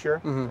short leash here,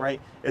 right?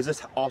 Is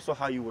this also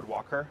how you would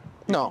walk her?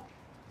 No.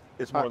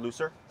 It's more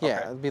looser? Yeah,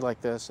 Okay. it'd be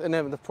like this. And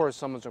then of course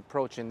someone's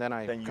approaching, then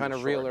I kind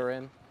of reel her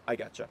in. I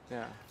gotcha.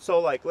 Yeah. So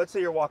like, let's say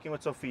you're walking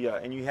with Sofia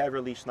and you have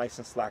your leash nice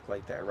and slack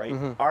like that, right?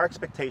 Our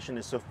expectation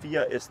is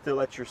Sofia is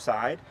still at your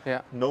side.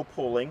 Yeah. No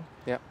pulling.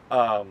 Yeah.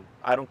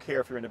 I don't care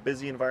if you're in a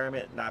busy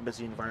environment, not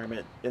busy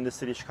environment, in the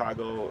city of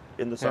Chicago,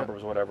 in the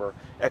suburbs, whatever.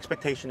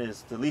 Expectation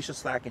is the leash is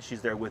slack and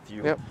she's there with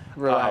you. Yep.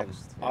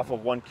 Relaxed. Off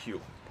of one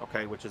cue,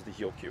 okay, which is the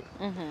heel cue.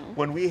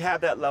 When we have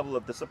that level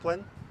of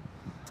discipline,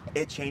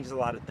 it changes a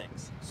lot of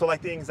things. So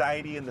like the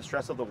anxiety and the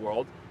stress of the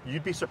world,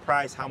 you'd be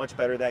surprised how much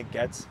better that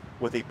gets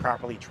with a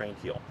properly trained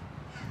heel.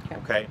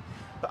 Okay.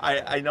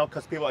 I know,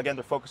 because people, again,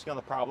 they're focusing on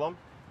the problem.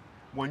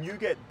 When you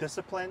get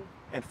discipline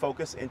and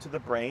focus into the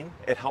brain,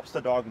 it helps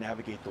the dog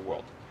navigate the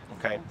world.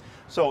 Okay.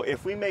 So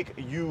if we make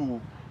you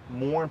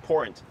more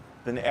important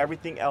than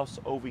everything else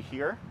over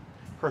here,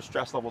 her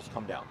stress levels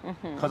come down.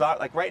 Because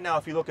like right now,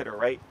 if you look at her,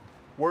 right,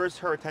 where's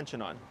her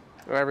attention on?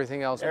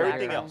 Everything else.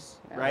 Everything else,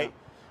 right?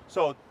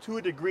 So to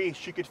a degree,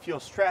 she could feel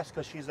stressed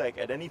because she's like,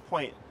 at any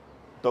point,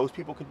 those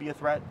people could be a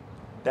threat.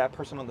 That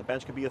person on the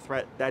bench could be a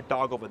threat. That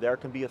dog over there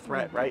can be a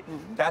threat, right?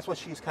 That's what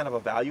she's kind of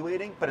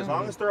evaluating. But as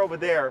long as they're over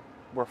there,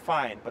 we're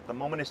fine. But the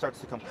moment it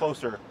starts to come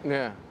closer,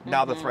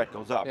 now the threat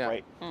goes up,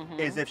 right?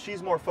 Is if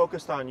she's more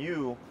focused on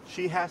you,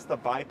 she has to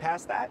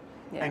bypass that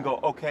and go,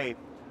 okay,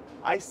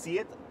 I see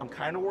it. I'm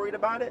kind of worried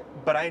about it.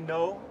 But I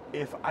know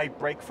if I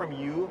break from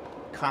you,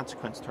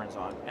 consequence turns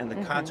on, and the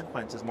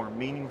consequence is more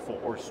meaningful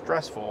or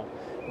stressful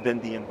than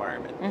the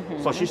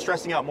environment. So she's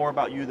stressing out more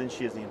about you than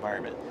she is the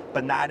environment,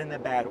 but not in a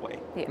bad way.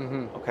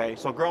 Okay,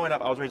 so growing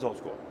up, I was raised old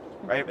school,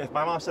 right? If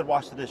my mom said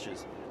wash the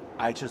dishes,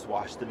 I just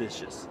washed the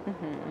dishes.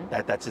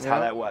 That's just how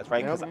that was,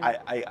 right? Because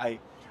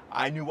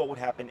I knew what would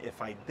happen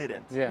if I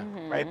didn't,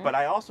 right? But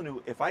I also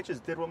knew if I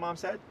just did what mom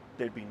said,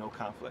 there'd be no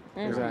conflict,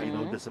 there would be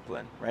no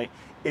discipline, right?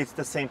 It's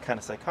the same kind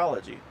of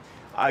psychology.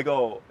 I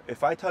go,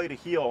 if I tell you to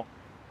heel,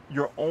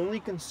 your only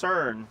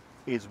concern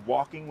is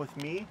walking with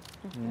me,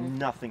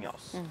 nothing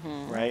else,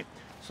 right?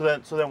 So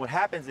then what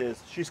happens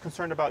is she's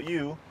concerned about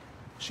you,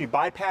 she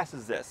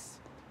bypasses this,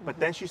 But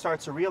then she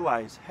starts to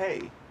realize,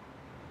 hey,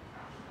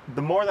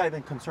 the more that I've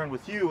been concerned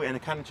with you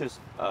and kind of just,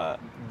 how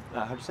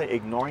do you say,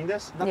 ignoring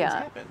this, nothing's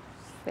happened.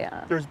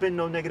 Yeah. There's been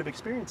no negative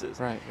experiences.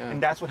 Right. Yeah.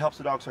 And that's what helps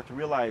the dog start to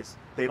realize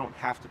they don't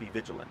have to be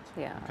vigilant.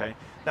 Yeah. Okay.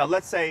 Now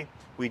let's say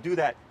we do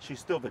that, she's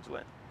still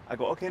vigilant. I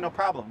go, okay, no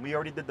problem. We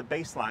already did the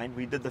baseline.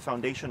 We did the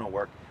foundational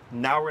work.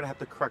 Now we're gonna have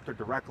to correct her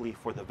directly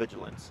for the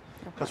vigilance.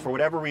 Because for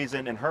whatever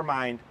reason, in her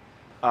mind,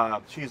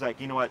 she's like,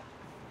 you know what?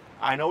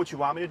 I know what you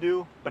want me to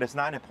do, but it's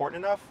not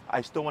important enough.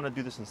 I still want to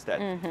do this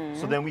instead.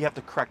 So then we have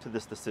to correct to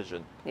this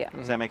decision. Yeah.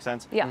 Does that make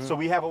sense? Yeah. So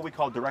we have what we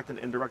call direct and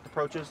indirect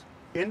approaches.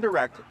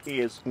 Indirect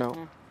is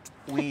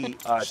we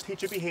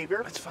teach a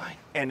behavior. That's fine.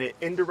 And it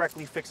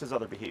indirectly fixes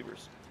other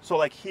behaviors. So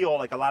like heel,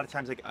 like a lot of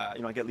times, like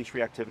you know, I get leash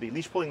reactivity.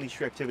 Leash pulling, leash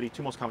reactivity,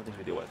 two most common things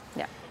we deal with.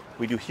 Yeah.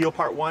 We do heel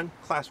part 1,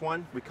 class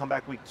 1. We come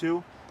back week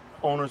 2.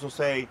 Owners will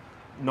say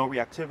no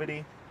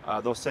reactivity.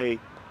 They'll say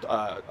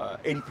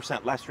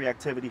 80% less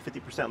reactivity,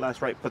 50%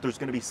 less, right? But there's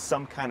going to be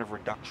some kind of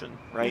reduction,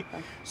 right?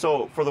 Okay.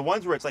 So for the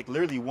ones where it's like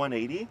literally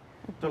 180,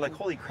 they're like,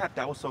 holy crap,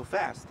 that was so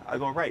fast. I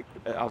go, right.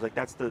 I was like,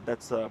 that's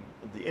the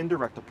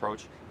indirect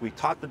approach. We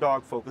taught the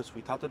dog focus,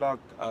 we taught the dog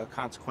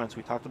consequence,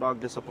 we taught the dog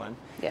discipline,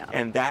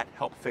 and that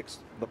helped fix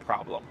the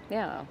problem.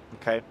 Yeah.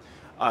 Okay.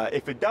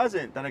 If it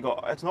doesn't, then I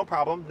go, it's no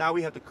problem. Now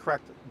we have to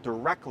correct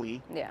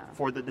directly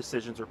for the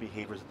decisions or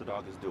behaviors that the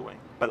dog is doing.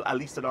 But at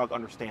least the dog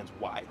understands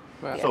why.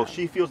 Right. So if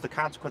she feels the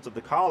consequence of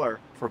the collar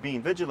for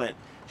being vigilant,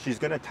 she's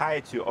going to tie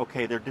it to,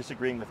 okay, they're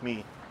disagreeing with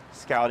me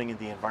scouting in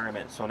the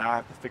environment. So now I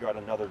have to figure out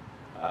another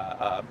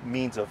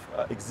means of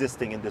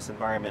existing in this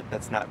environment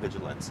that's not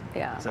vigilance.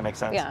 Yeah. Does that make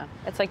sense? Yeah.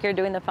 It's like you're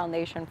doing the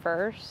foundation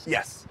first.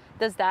 Yes.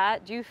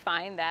 Do you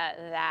find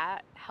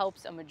that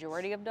helps a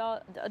majority of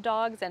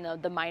dogs,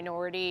 and the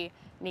minority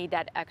need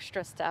that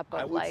extra step of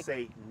I would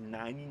say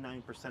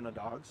 99% of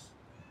dogs,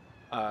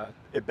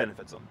 it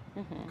benefits them.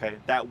 Okay,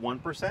 that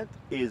 1%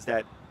 is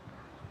that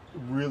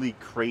really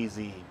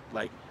crazy,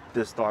 like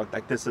this dog,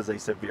 like this is a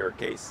severe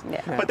case.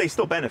 Yeah. But they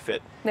still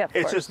benefit. Yeah, of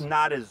it's course. just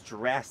not as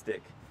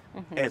drastic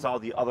as all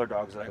the other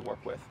dogs that I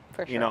work with.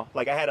 For sure. You know,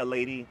 like I had a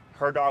lady,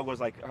 her dog was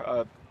like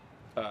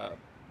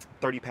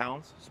 30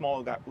 pounds,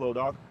 small little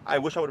dog. I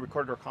wish I would have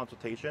recorded her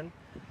consultation.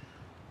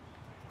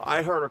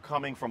 I heard her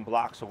coming from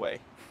blocks away.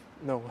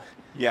 No way.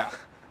 Yeah.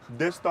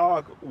 This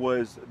dog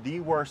was the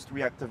worst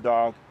reactive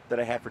dog that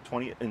I had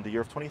in the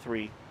year of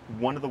 23.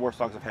 One of the worst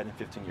dogs I've had in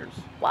 15 years.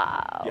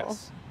 Wow.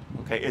 Yes.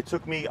 Okay. It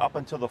took me up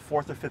until the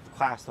 4th or 5th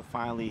class to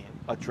finally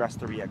address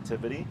the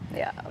reactivity.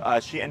 Yeah.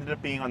 She ended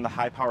up being on the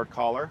high-powered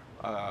collar,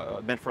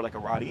 meant for like a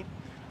Rottie,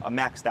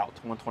 maxed out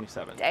to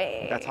 127.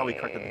 Dang. That's how we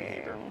corrected the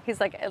behavior. It's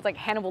like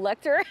Hannibal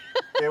Lecter.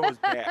 It was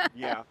bad,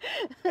 yeah.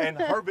 And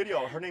her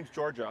video, her name's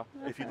Georgia.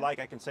 If you'd like,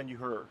 I can send you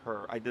her.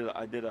 I did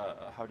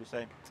a how do you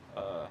say,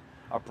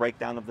 a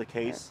breakdown of the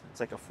case. It's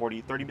like a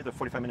 30 to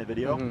 45 minute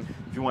video.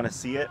 If you want to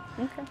see it,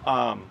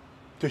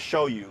 to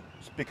show you,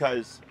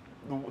 because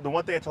the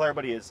one thing I tell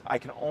everybody is I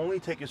can only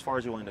take you as far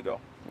as you're willing to go.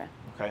 Yeah.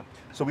 Okay.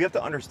 So we have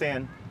to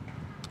understand.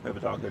 We have a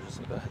dog there, just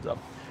a heads up.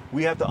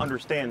 We have to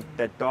understand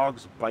that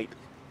dogs bite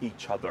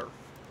each other,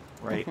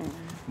 right?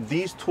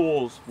 These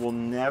tools will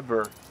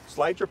never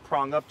slide your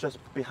prong up just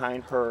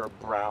behind her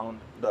brown,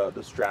 the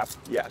strap.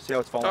 Yeah, see how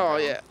it's falling Oh,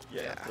 down? yeah.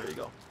 Yeah, there you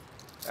go.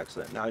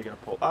 Excellent. Now you're gonna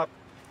pull up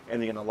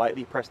and you're gonna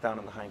lightly press down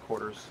on the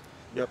hindquarters.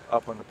 Yep,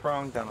 up on the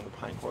prong, down on the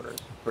hindquarters.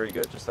 Very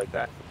good, just like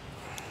that.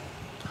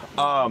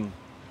 Let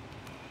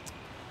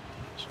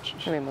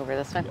me move her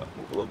this way. Yeah,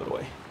 move a little bit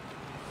away.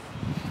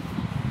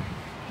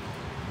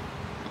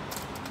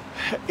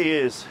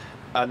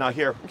 Now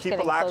here, keep getting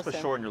relaxed but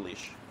closer. shorten your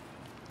leash.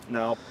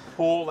 Now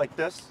pull like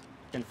this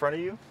in front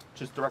of you,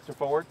 just direct her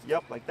forward.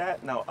 Yep, like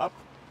that. Now up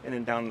and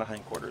then down in the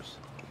hindquarters.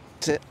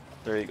 That's it.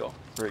 There you go.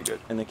 Very good.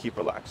 And then keep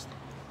relaxed.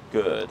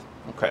 Good.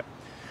 Okay.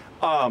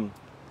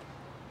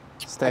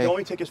 Stay. I can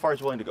only take as far as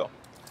you're willing to go.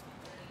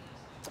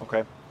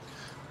 Okay.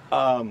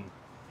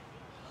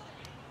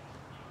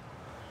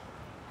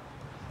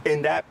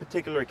 In that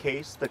particular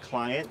case, the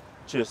client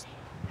just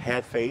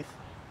had faith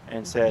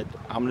and said,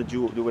 I'm going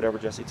to do whatever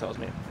Jesse tells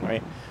me,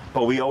 right?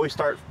 But we always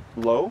start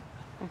low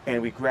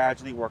and we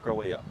gradually work our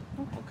way up,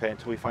 okay,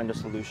 until we find a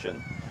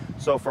solution.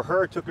 So for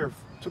her, it took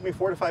me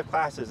 4 to 5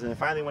 classes, and then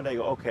finally one day I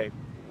go, okay,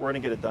 we're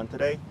going to get it done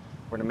today.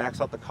 We're going to max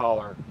out the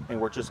collar,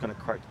 and we're just going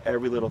to correct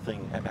every little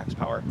thing at max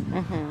power.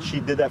 She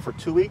did that for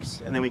 2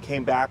 weeks, and then we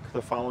came back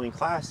the following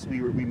class.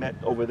 We met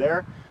over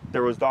there.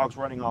 There was dogs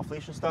running off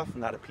leash and stuff,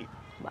 not a peep.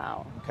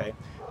 Wow. Okay,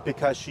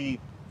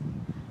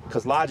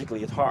 because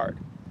logically it's hard.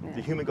 Yeah.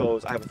 The human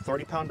goes, I have a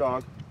 30-pound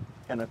dog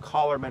and a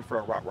collar meant for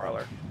a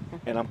Rottweiler,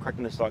 and I'm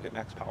correcting this dog at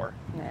max power.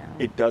 Yeah.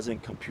 It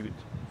doesn't compute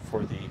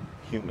for the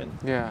human.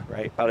 Yeah.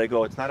 Right? But I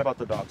go, it's not about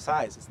the dog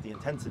size, it's the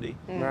intensity.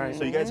 Right.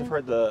 So you guys have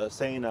heard the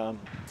saying,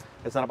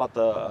 it's not about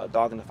the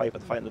dog in the fight,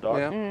 but the fight in the dog?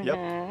 Yeah.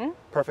 Yep.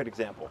 Perfect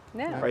example.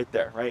 Yeah. Right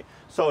there, right?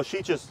 So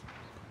she just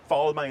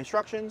followed my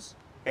instructions,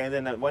 and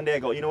then one day I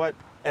go, you know what?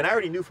 And I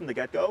already knew from the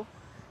get-go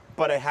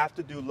but I have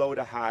to do low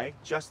to high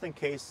just in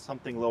case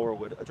something lower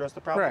would address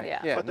the problem. Right. Yeah.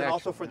 Yeah. But then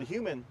also for the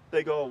human,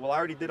 they go, well, I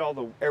already did all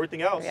the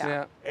everything else,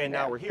 Yeah. and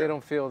now we're here. They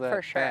don't feel that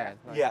For sure. bad.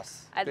 Right?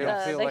 Yes. They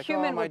don't feel The like,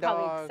 human oh, my would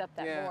probably dog. accept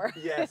that Yeah. more.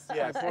 Yes.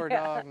 Yes. My poor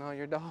dog. No,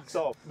 your dog's.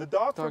 So the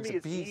dog for Dog's me a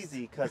is beast.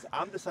 easy because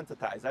I'm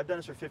desensitized. I've done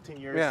this for 15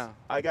 years. Yeah.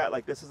 I got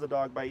like, this is a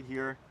dog bite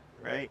here,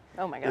 right?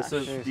 Oh my gosh.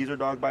 These are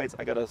dog bites.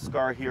 I got a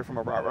scar here from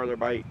a Rottweiler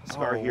bite,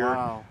 scar Oh, here,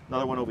 wow.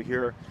 another one over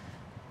here.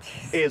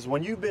 Is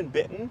when you've been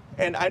bitten,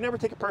 and I never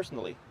take it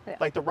personally. Yeah.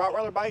 Like the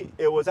Rottweiler bite,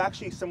 it was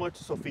actually similar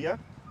to Sofia.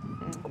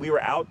 We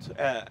were out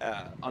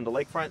on the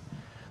lakefront.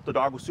 The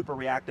dog was super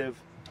reactive.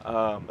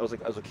 It was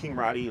a King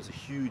Roddy. It was a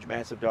huge,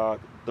 massive dog.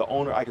 The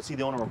owner, I could see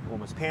the owner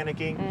was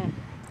panicking,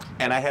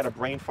 and I had a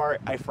brain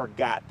fart. I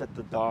forgot that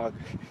the dog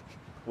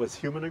was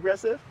human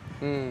aggressive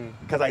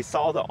because I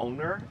saw the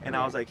owner, and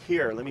I was like,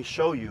 "Here, let me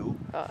show you."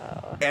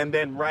 And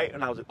then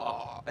and I was like,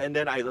 "Oh!" And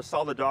then I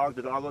saw the dog.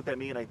 The dog looked at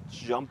me, and I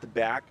jumped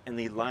back, and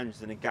he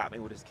lunged, and it got me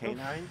with his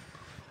canine.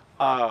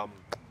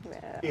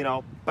 You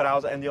know, but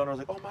and the owner was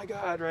like, "Oh my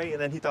God!" Right?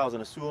 And then he thought I was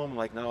gonna sue him. I'm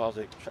like, "No," I was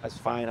like, "That's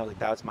fine." I was like,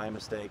 "That's my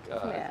mistake.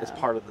 It's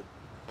part of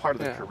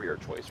the career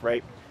choice,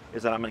 right?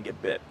 Is that I'm gonna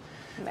get bit."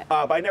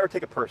 But I never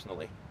take it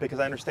personally because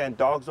I understand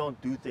dogs don't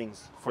do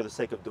things for the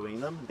sake of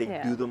doing them. They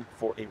do them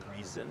for a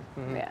reason,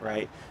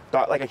 right?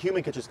 Like a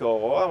human could just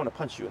go, "Oh, I want to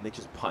punch you," and they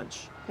just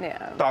punch.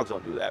 Yeah. Dogs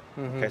don't do that.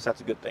 Okay, so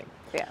that's a good thing.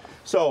 Yeah.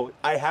 So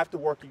I have to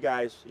work you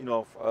guys, you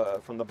know,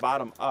 from the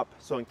bottom up.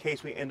 So in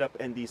case we end up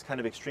in these kind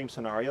of extreme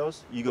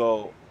scenarios, you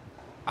go,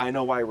 "I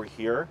know why we're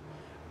here.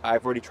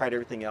 I've already tried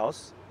everything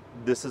else.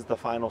 This is the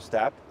final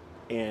step,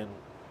 and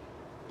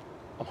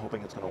I'm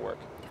hoping it's going to work."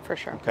 For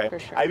sure. Okay. For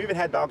sure. I've even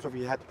had dogs where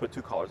you had to put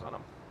 2 collars on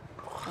them.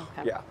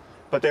 Okay. Yeah.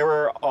 But they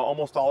were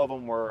almost all of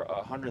them were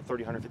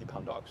 130, 150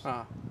 pound dogs.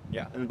 Ah,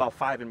 Yeah, and about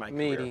 5 in my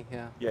career. meaty,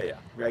 yeah. Yeah.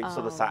 Right.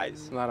 So the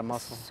size. A lot of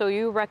muscle. So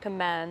you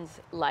recommend,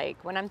 like,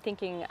 when I'm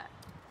thinking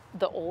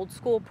the old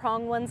school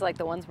prong ones, like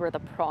the ones where the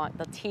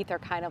teeth are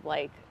kind of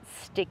like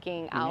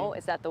sticking out,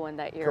 is that the one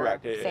that you're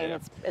Correct. Yeah, saying yeah.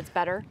 it's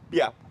better?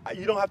 Yeah.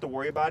 You don't have to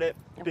worry about it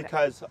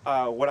because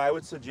what I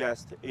would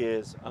suggest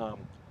is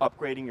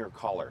upgrading your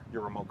collar,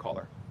 your remote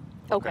collar.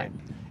 Okay.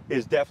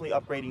 Is definitely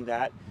upgrading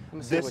that. Let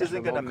me see This which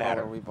isn't going to remote collar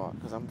matter. we bought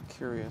because I'm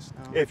curious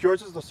now. If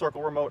yours is the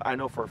circle remote, I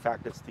know for a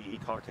fact it's the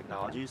e-collar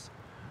technologies.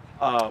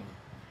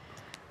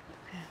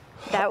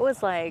 That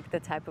was like the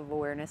type of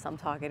awareness I'm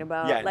talking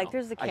about. Yeah, I like know.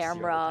 there's the I see it all the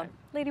camera, time.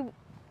 lady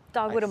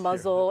dog with a see it.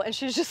 muzzle, and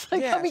she's just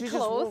like Yeah, coming she's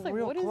just close. Like,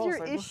 real what is close, your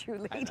like, issue, I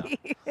know. lady?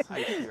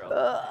 I see it all the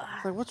time.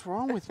 It's like, what's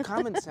wrong with you?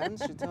 Common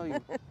sense should tell you,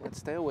 let's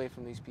stay away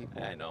from these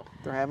people. I know.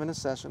 They're having a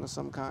session of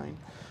some kind.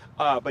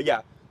 But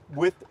yeah,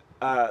 with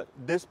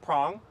this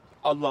prong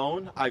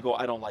alone, I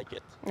don't like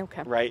it.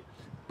 Okay. Right?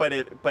 But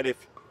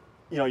if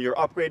you know you're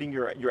upgrading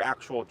your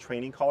actual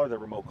training collar, the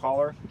remote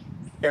collar,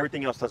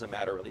 everything else doesn't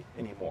matter really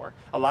anymore.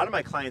 A lot of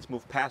my clients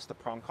move past the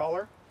prong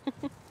collar,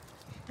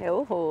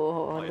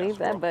 Oh, yeah, leave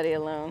that squirrel. buddy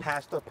alone.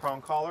 past the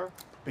prong collar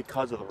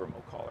because of the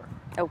remote collar.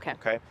 Okay.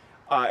 Okay.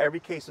 Every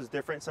case is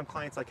different. Some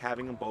clients like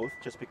having them both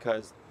just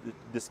because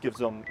this gives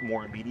them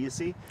more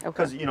immediacy.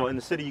 Because you know, in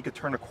the city you could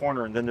turn a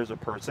corner and then there's a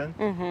person,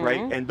 right?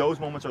 And those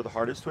moments are the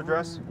hardest to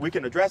address. We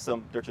can address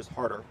them; they're just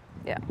harder.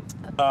 Yeah.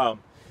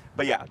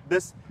 But yeah,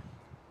 this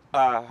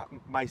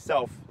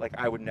myself, like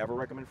I would never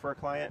recommend for a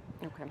client.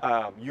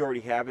 Okay. You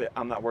already have it.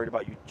 I'm not worried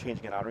about you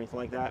changing it out or anything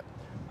like that.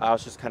 I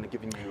was just kind of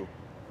giving you.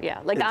 Yeah.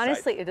 Like Insight.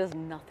 honestly, it does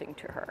nothing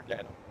to her. Yeah,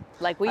 I know.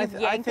 Like we've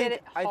yanked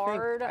it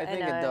hard I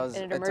think in, it does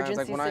in an at times.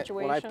 emergency Like situation.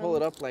 when I pull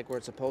it up, like where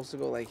it's supposed to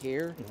go, like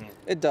here,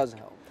 it does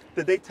help.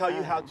 Did they tell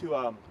you how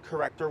to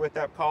correct her with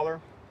that collar?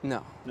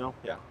 No. No.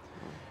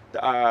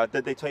 Yeah.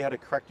 Did they tell you how to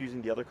correct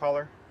using the other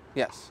collar?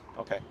 Yes.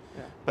 Okay.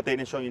 Yeah. But they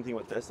didn't show you anything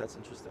with this. That's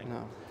interesting.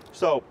 No.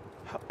 So,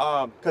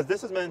 because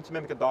this is meant to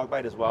mimic a dog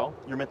bite as well,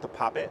 you're meant to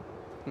pop it,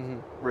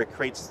 where it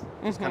creates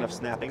this kind of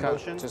snapping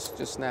motion. Just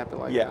snap it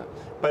like Yeah,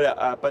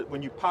 that. but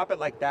when you pop it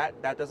like that,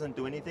 that doesn't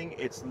do anything.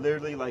 It's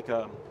literally like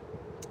a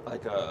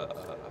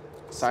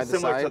Side to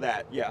similar to side?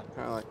 that, yeah.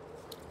 Kind of like,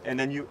 And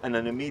then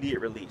an immediate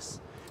release.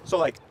 So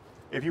like,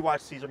 if you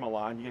watch Cesar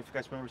Milan, if you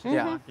guys remember Cesar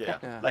Yeah. Milan?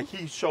 Yeah. Like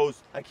he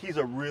shows, like he's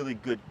a really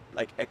good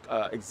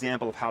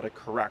example of how to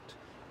correct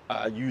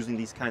using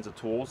these kinds of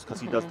tools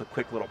because he does the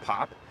quick little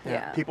pop.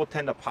 Yeah. People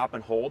tend to pop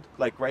and hold.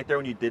 Like right there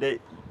when you did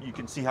it, you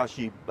can see how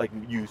she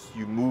you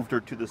moved her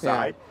to the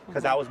side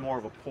because that was more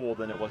of a pull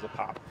than it was a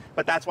pop.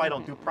 But that's why I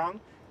don't do prong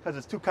because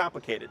it's too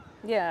complicated.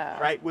 Yeah.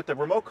 Right? With the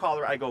remote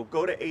collar, I go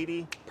to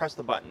 80, press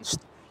the button.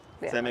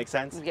 Does that make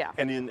sense? Yeah.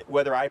 And then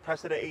whether I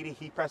press it at 80,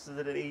 he presses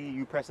it at 80,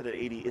 you press it at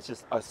 80, it's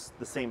just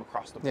the same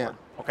across the board.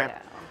 Yeah. Okay?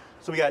 Yeah.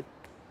 So we got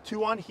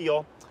 2 on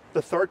heel.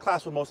 The third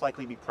class would most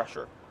likely be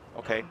pressure.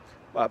 Okay?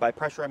 By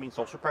pressure, I mean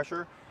social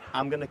pressure.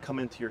 I'm going to come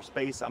into your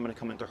space. I'm going to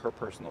come into her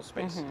personal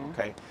space.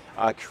 Okay?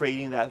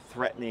 Creating that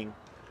threatening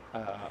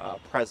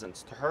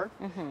presence to her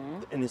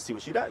and then see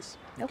what she does.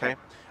 Okay?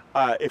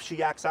 If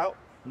she acts out,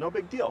 no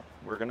big deal.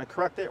 We're going to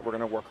correct it. We're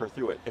going to work her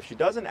through it. If she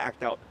doesn't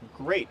act out,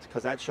 great,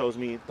 because that shows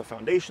me the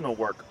foundational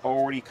work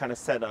already kind of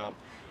set up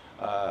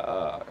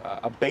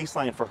a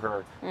baseline for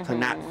her to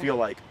not feel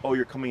like, oh,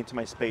 you're coming into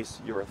my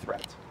space, you're a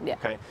threat. Yeah.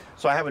 Okay.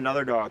 So I have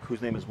another dog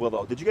whose name is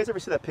Willow. Did you guys ever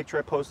see that picture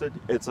I posted?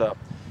 It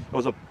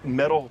was a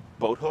metal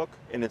boat hook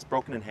and it's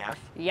broken in half.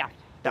 Yeah.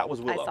 That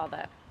was Willow. I saw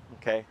that.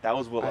 Okay, that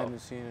was Willow. I haven't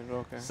seen it.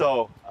 Okay.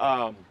 So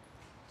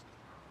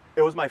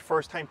it was my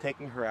first time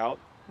taking her out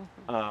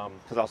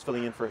because I was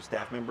filling in for a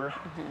staff member.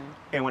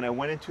 And when I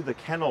went into the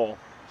kennel,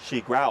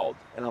 she growled,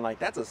 and I'm like,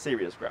 that's a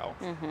serious growl.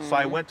 So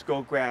I went to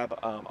go grab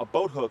a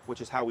boat hook,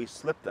 which is how we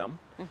slip them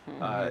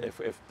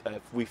if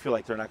we feel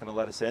like they're not going to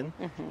let us in.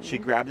 She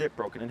grabbed it,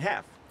 broke it in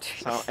half.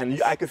 So,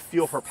 and I could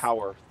feel her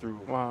power through.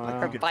 Wow. Like,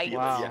 Her you could bite. feel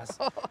it, yes.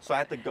 So I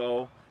had to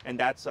go, and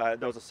that's there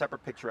was a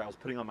separate picture I was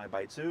putting on my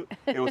bite suit.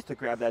 It was to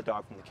grab that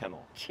dog from the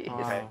kennel. Jeez.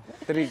 Okay.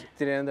 Did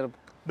he end up?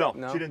 No,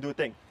 No? she didn't do a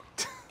thing.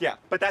 Yeah,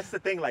 but that's the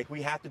thing. Like,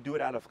 we have to do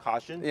it out of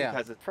caution Yeah.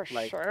 because it's For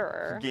like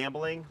sure.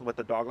 gambling with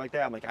a dog like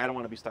that. I'm like, I don't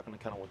want to be stuck in the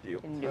kennel with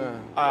you.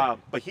 No.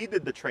 But he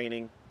did the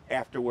training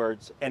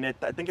afterwards, and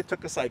I think it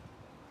took us like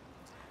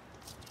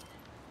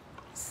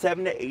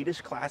 7 to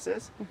 8-ish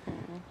classes,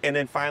 and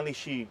then finally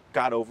she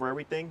got over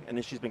everything, and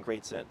then she's been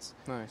great since.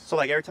 Nice. So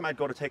like every time I'd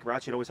go to take her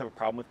out, she'd always have a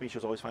problem with me. She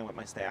was always fine with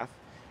my staff.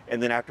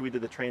 And then after we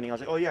did the training, I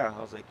was like, oh yeah.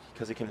 I was like,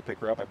 because he came to pick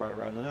her up, I brought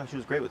her out, and she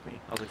was great with me.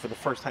 I was like, for the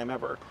first time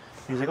ever.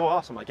 He was like, oh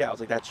awesome. I'm like, yeah. I was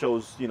like, that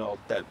shows, you know,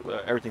 that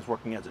everything's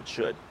working as it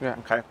should. Yeah.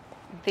 Okay.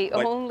 The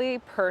Like- only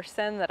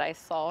person that I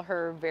saw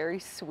her very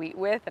sweet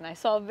with, and I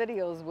saw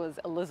videos, was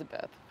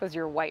Elizabeth, was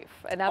your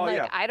wife. And I'm Oh, like,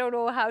 yeah. I don't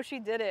know how she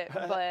did it,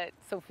 but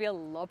Sophia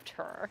loved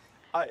her.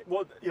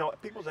 Well, you know,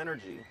 people's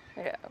energy.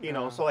 Yeah. You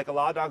know, so like a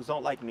lot of dogs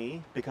don't like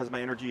me because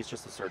my energy is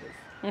just assertive.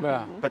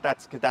 Yeah. But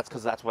that's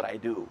because that's what I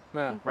do.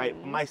 Yeah. Right?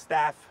 My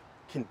staff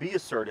can be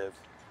assertive,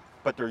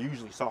 but they're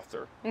usually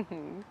softer.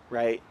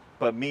 Right?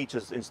 But me,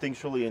 just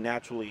instinctually and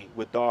naturally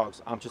with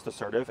dogs, I'm just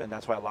assertive, and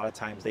that's why a lot of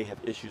times they have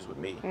issues with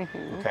me.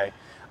 Okay?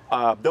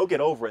 They'll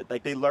get over it.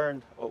 Like they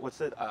learned,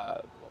 what's it?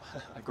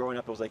 Growing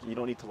up, it was like, you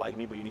don't need to like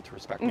me, but you need to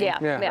respect me. Yeah.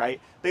 Yeah. Yeah.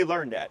 Right? They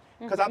learned that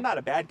because I'm not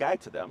a bad guy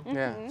to them.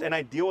 Yeah. And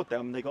I deal with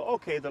them. And they go,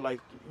 okay. They're like,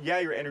 yeah,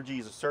 your energy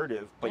is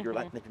assertive, but you're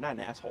like, you're not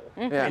an asshole.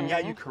 Yeah. And yeah,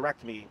 you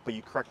correct me, but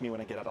you correct me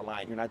when I get out of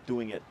line. You're not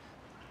doing it,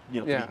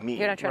 you know, Yeah. to be mean.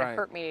 You're not trying Right. to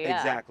hurt me. Yeah.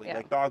 Exactly. Yeah.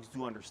 Like dogs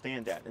do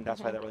understand that, and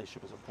that's why that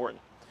relationship is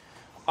important.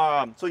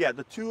 So yeah,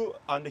 the two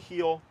on the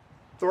heel.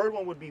 Third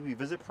one would be we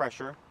visit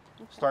pressure,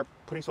 start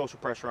putting social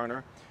pressure on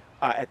her.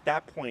 At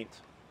that point,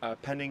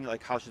 pending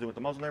like how she's doing with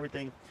the muzzle and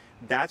everything,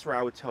 that's where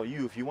I would tell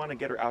you if you want to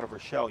get her out of her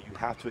shell, you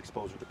have to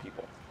expose her to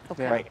people.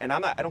 Okay. Right? And I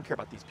don't care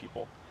about these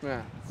people.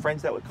 Yeah.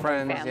 Friends that would come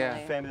Friends, over, yeah.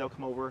 family that'll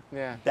come over.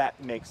 Yeah.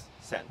 That makes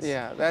sense.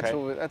 Yeah, that's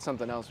okay? that's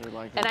something else we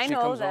like. And If I she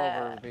know comes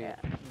that- over, we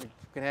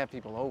can have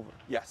people over.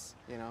 Yes.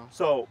 You know.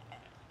 So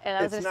And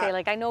I was It's going to say, not-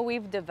 like, I know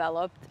we've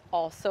developed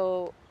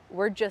also,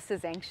 we're just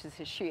as anxious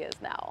as she is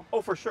now.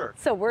 oh, for sure.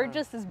 So we're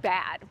just as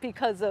bad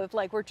because of,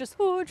 like, we're just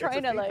trying It's a to,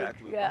 feedback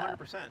like, loop, yeah.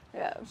 100%.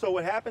 Yeah. So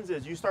what happens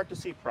is you start to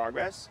see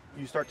progress,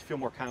 you start to feel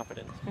more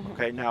confident.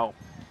 Okay, now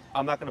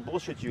I'm not going to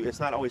bullshit you.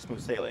 It's not always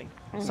smooth sailing.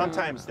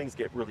 Sometimes things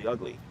get really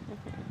ugly,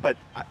 but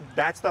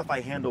that stuff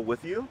I handle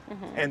with you,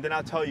 and then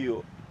I'll tell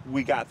you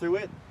we got through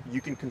it.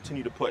 You can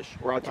continue to push,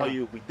 or I'll tell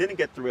you we didn't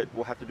get through it.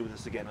 We'll have to do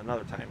this again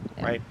another time,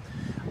 right?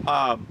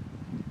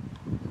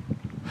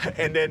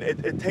 And then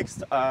it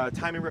takes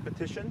time and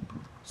repetition.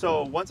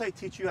 So once I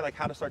teach you like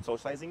how to start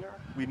socializing her,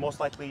 we most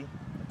likely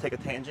take a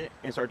tangent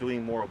and start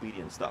doing more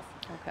obedience stuff.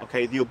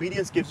 Okay. The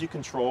obedience gives you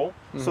control,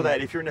 so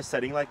that if you're in a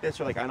setting like this,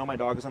 you're like, I know my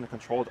dog is under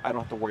control. I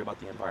don't have to worry about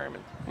the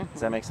environment.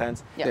 Does that make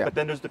sense? Yeah. But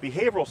then there's the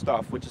behavioral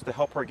stuff, which is to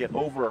help her get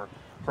over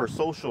her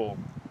social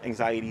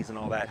anxieties and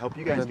all that. Help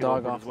you guys The get dog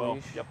over it off as well.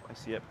 leash. Yep, I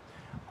see it.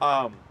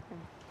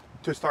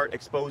 To start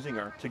exposing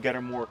her, to get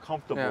her more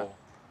comfortable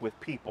with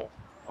people.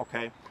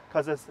 Okay.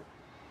 Because it's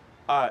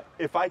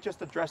if I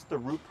just address the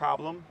root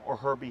problem or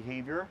her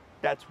behavior,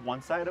 that's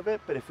one side of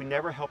it. But if we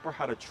never help her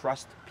how to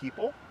trust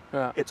people,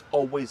 it's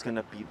always going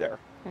to be there.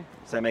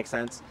 Does that make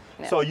sense?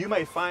 Yeah. So you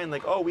might find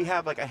like, oh, we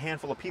have like a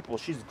handful of people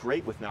she's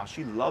great with now.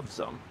 She loves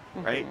them,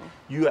 right?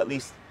 You at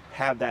least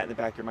have that in the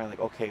back of your mind, like,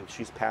 okay,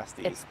 she's past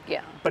these.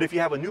 Yeah. But if you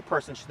have a new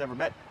person she's never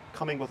met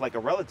coming with like a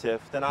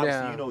relative, then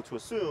obviously Yeah. you know to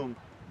assume,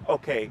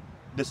 okay,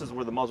 this is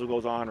where the muzzle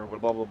goes on, or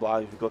blah, blah, blah.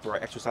 You go through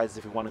our exercises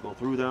if you want to go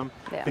through them,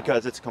 Yeah.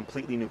 because it's a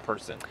completely new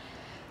person.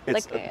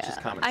 It's Like,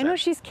 just common I know sense.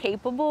 she's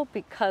capable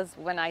because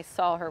when I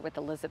saw her with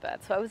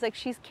Elizabeth, so I was like,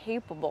 she's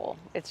capable.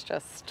 It's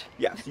just,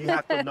 Yes, you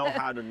have to know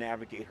how to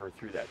navigate her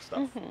through that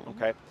stuff.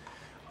 Okay.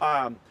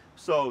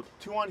 So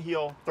 2 on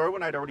heel. Third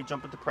one, I'd already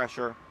jumped into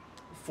pressure.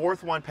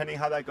 Fourth one, pending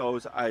how that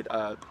goes, I'd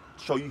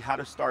show you how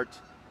to start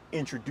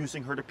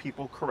introducing her to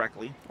people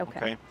correctly.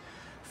 Okay.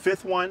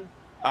 Fifth one,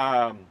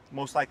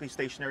 most likely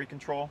stationary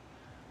control.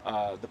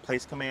 The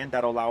place command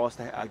that'll allow us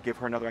to give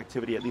her another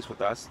activity, at least with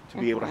us, to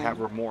be able to have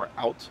her more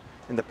out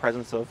in the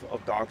presence of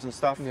dogs and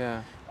stuff.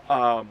 Yeah.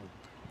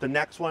 The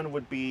next one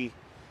would be,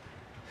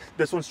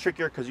 this one's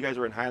trickier because you guys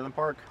are in Highland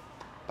Park,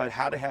 but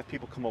how to have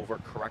people come over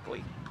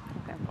correctly.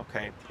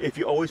 Okay. If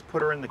you always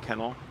put her in the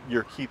kennel,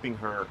 you're keeping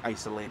her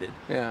isolated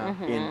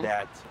in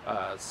that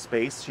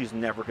space. She's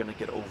never going to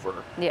get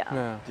over the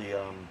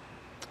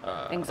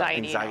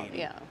anxiety.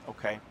 Yeah.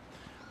 Okay.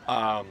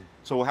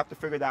 So we'll have to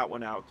figure that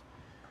one out.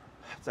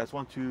 So that's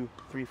 1, 2,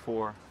 3,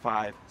 4,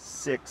 5,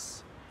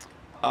 6.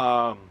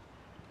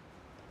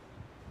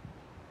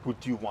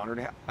 Would you want her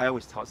to I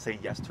always say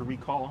yes to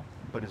recall,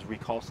 but is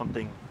recall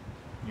something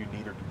you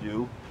need her to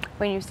do?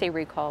 When you say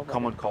recall,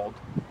 come uncalled.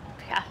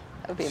 Yeah,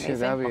 that would be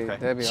amazing.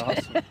 That'd be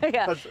awesome.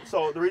 Yeah.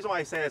 So the reason why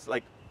I say it's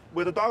like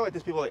with a dog like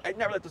this, people are like, I'd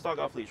never let this dog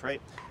off leash, right?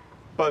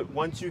 But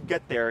once you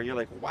get there, you're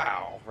like,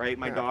 wow, right?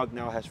 My dog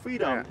now has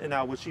freedom. And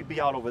now, would she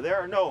be out over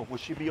there? No. Would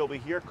she be over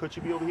here? Could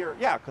she be over here?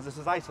 Yeah, because this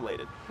is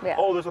isolated. Yeah.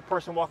 Oh, there's a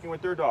person walking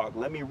with their dog.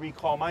 Let me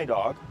recall my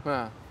dog.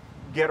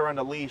 Get her on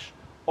the leash.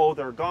 Oh,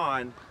 they're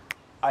gone.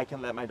 I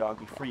can let my dog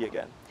be free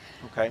again.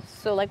 Okay.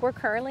 So like we're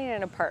currently in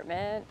an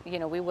apartment, you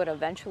know, we would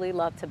eventually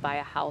love to buy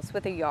a house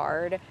with a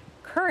yard.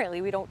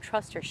 Currently, we don't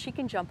trust her. She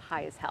can jump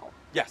high as hell.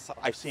 Yes,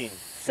 I've seen.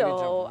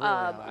 So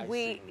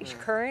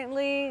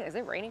currently, is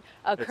it raining?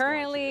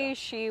 Currently,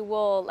 she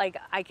will, like,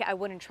 I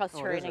wouldn't trust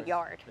her in a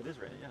yard. It is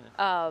raining,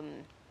 yeah.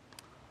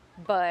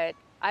 But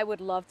I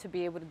would love to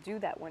be able to do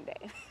that one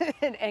day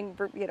and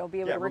you know,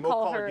 be able to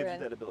recall her. Gives you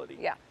that ability.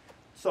 Yeah.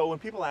 So when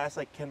people ask,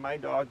 like, can my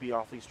dog be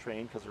off-leash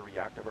trained because they're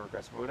reactive or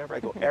aggressive or whatever,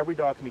 I go, every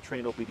dog can be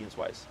trained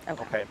obedience-wise.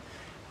 Okay.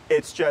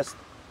 It's just,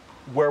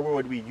 where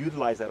would we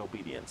utilize that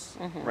obedience,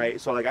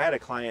 right? So, like, I had a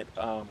client,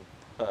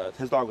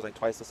 his dog was, like,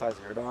 twice the size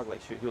of your dog.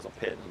 Like, he was a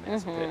pit, a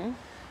massive pit.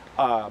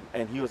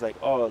 And he was like,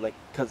 oh, like,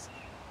 because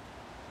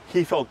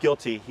he felt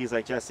guilty. He's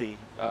like, Jesse,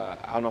 I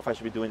don't know if I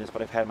should be doing this,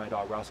 but I've had my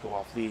dog Roscoe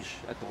off-leash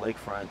at the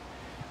lakefront.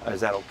 Is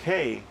that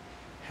okay?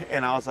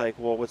 And I was like,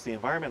 well, what's the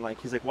environment like?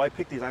 He's like, well, I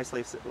pick these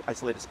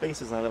isolated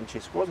spaces and I let them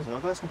chase squirrels. And I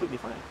was like, that's completely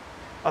fine.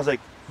 I was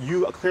like,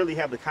 you clearly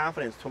have the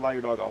confidence to allow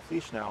your dog off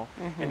leash now.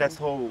 And that's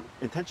the whole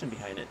intention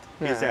behind it,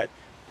 is that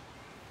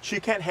she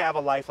can't have a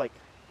life like,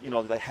 you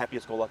know, the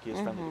happiest go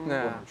luckiest friendly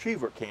golden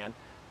retriever can,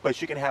 but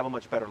she can have a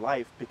much better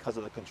life because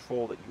of the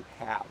control that you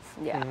have.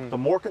 Yeah. The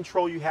more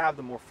control you have,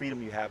 the more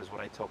freedom you have, is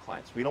what I tell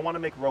clients. We don't want to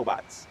make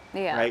robots,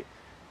 right?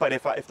 But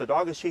if the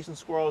dog is chasing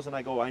squirrels and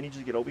I go, I need you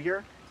to get over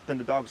here, then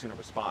the dog's going to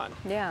respond.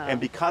 Yeah. And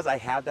because I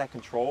have that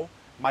control,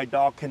 my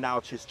dog can now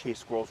just chase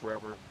squirrels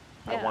wherever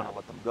I want to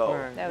let them go.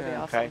 That would be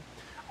awesome. Okay.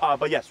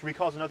 But yes,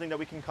 recall is another thing that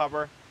we can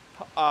cover.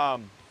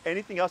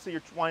 Anything else that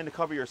you're wanting to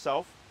cover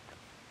yourself?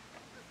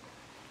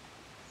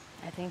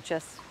 I think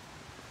just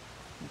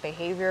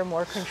behavior,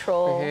 more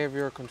control.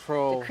 Behavior,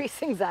 control.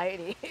 Decrease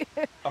anxiety.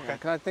 Okay.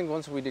 I think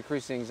once we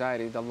decrease the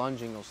anxiety, the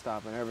lunging will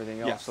stop and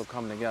everything else will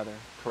come together.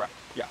 Correct.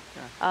 Yeah.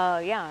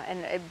 Yeah,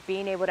 and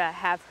being able to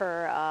have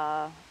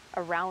her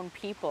around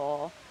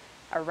people,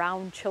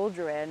 around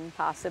children,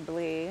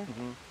 possibly.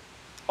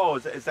 Oh,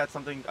 is that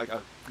something like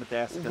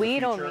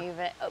we don't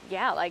even,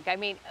 like, I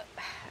mean,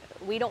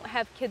 we don't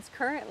have kids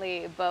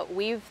currently, but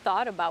we've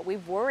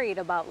worried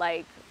about,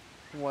 like,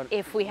 what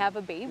if we have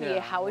a baby,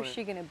 how is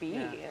she going to be?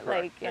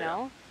 Like, you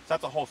know? So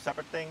that's a whole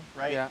separate thing,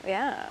 right?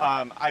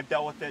 Yeah. I've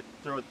dealt with it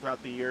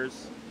throughout the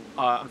years.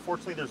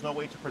 Unfortunately, there's no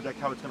way to predict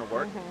how it's going to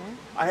work.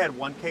 I had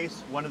one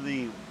case, one of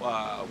the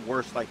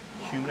worst, like,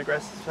 human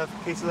aggressive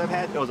cases I've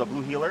had. It was a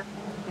blue heeler.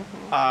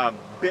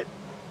 Bit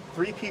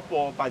 3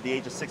 people by the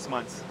age of 6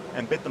 months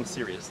and bit them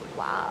seriously.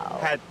 Wow.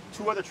 Had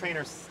 2 other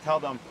trainers tell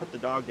them, put the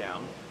dog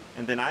down.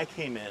 And then I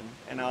came in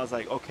and I was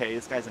like, okay,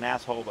 this guy's an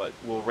asshole, but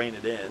we'll rein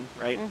it in,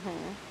 right?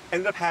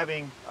 Ended up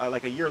having,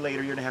 like a year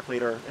and a half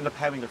later, ended up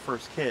having their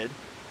first kid.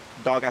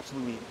 Dog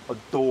absolutely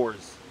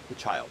adores the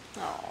child.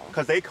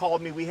 Because they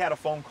called me, we had a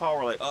phone call,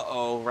 we're like,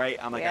 uh-oh, right?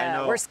 I'm like, I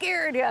know. We're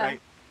scared, Right?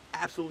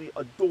 Absolutely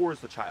adores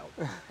the child.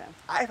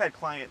 I've had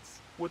clients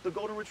with the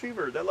golden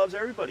retriever that loves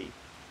everybody,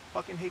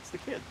 fucking hates the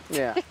kid.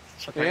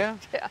 Okay?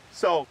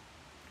 So,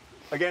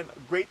 again,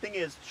 great thing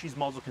is she's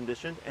muzzle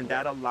conditioned, and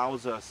that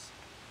allows us,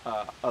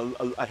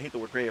 I hate the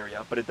word gray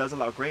area, but it does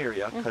allow gray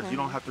area, because you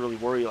don't have to really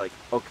worry, like,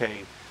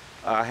 okay,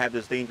 I have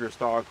this dangerous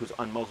dog who's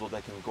unmuzzled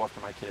that can go after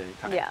my kid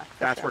anytime.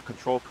 That's where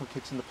control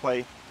kicks into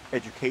play.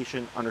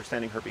 Education,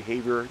 understanding her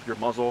behavior, your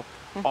muzzle.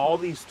 All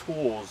these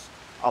tools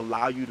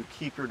allow you to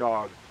keep your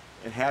dog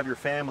and have your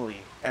family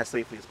as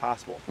safely as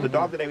possible. The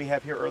dog that we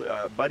have here,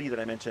 Buddy, that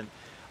I mentioned,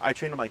 I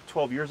trained him like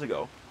 12 years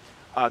ago.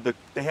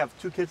 They have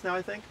 2 kids now,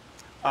 I think.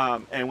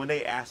 And when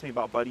they asked me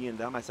about Buddy and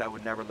them, I said I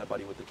would never let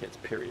Buddy with the kids,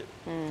 period.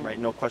 Right?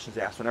 No questions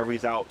asked. Whenever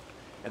he's out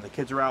and the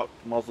kids are out,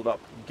 muzzled up,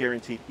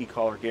 guaranteed,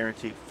 e-collar,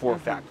 guaranteed, for a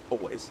fact,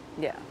 always.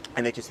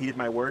 And they just heeded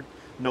my word.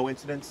 No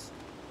incidents,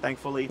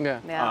 thankfully.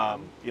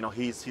 You know,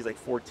 he's like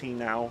 14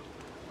 now.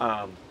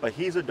 But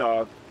he's a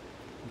dog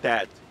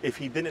that if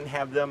he didn't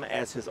have them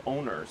as his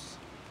owners,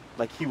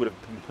 like, he would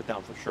have been put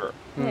down for sure.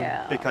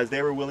 Because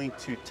they were willing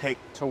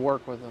to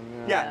work with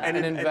them. And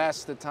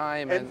invest the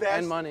time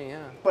and money.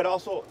 But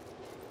also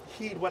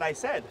heed what I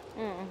said.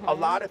 A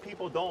lot of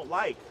people don't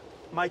like,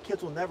 my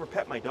kids will never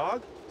pet my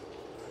dog.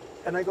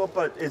 And I go,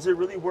 but is it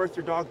really worth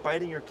your dog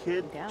biting your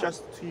kid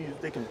just so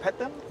they can pet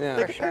them? Yeah.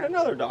 They can pet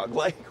another dog.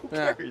 Like, who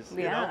cares?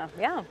 You know?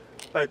 Yeah.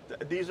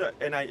 But these are,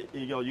 and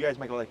you guys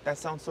might go like, that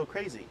sounds so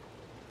crazy.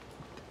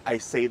 I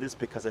say this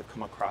because I've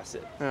come across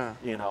it. Yeah.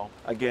 You know,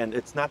 again,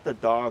 it's not the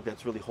dog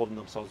that's really holding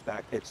themselves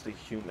back. It's the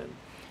human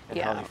and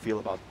how they feel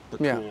about the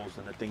tools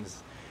and the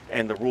things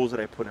and the rules that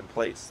I put in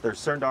place. There's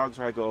certain dogs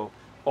where I go,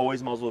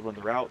 always muzzled when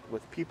they're out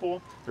with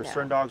people. There's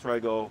certain dogs where I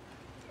go,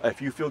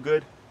 if you feel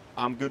good,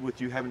 I'm good with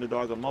you having the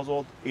dog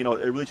unmuzzled. You know,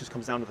 it really just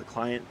comes down to the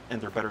client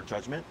and their better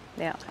judgment.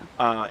 Yeah.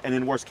 And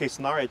in worst case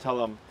scenario, I tell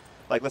them,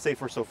 like, let's say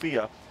for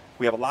Sofia,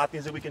 we have a lot of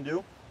things that we can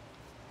do.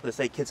 Let's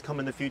say kids come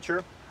in the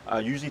future.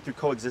 Usually through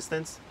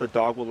coexistence, the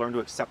dog will learn to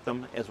accept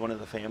them as one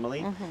of the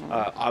family.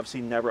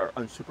 Obviously never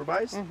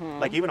unsupervised.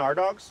 Like even our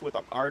dogs with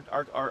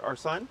our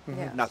son,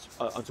 not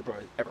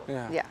unsupervised ever.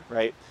 Yeah.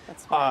 Right?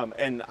 That's smart.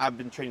 And I've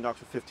been training dogs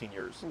for 15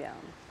 years.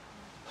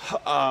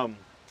 Yeah.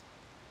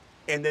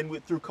 And then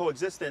through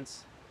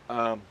coexistence,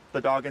 the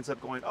dog ends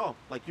up going, oh,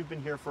 like you've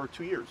been here for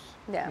 2 years.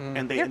 Yeah.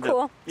 And they You're end cool.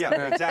 up,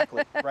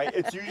 exactly. Right?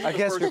 It's usually I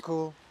guess you're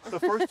cool.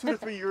 The first 2 to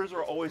 3 years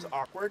are always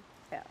awkward.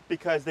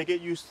 Because they get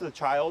used to the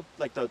child,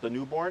 like the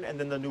newborn, and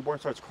then the newborn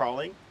starts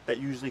crawling. That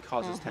usually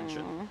causes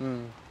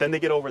tension. Then they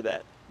get over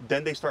that.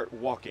 Then they start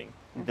walking.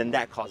 Then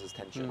that causes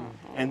tension.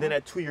 And then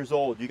at 2 years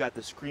old, you got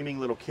the screaming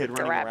little kid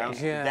running around.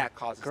 That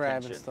causes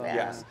tension. Stuff.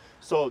 Yes.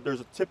 So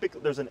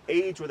there's an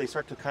age where they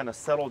start to kind of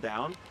settle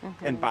down,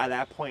 and by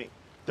that point,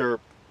 the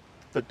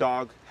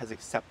dog has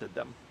accepted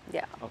them.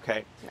 Yeah.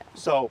 Okay.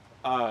 So,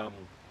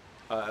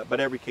 but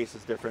every case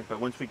is different. But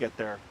once we get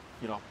there,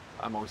 you know,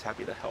 I'm always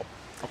happy to help.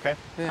 Okay.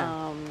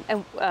 Yeah.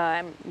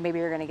 And maybe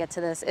you're going to get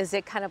to this. Is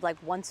it kind of like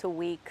once a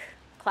week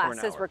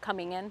classes we're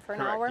coming in for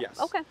an hour? Yes.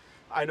 Okay.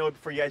 I know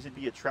for you guys it'd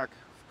be a trek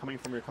coming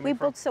from where you're coming We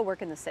from. both still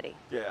work in the city.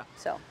 Yeah.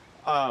 So.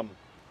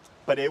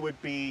 But it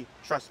would be,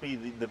 trust me,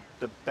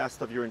 the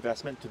best of your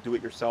investment to do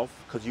it yourself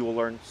because you will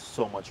learn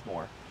so much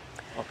more.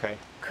 Okay.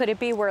 Could it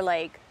be where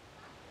like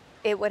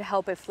it would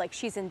help if like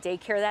she's in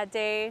daycare that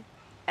day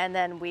and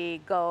then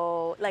we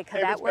go like could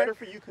if that it's work? better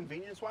for you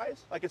convenience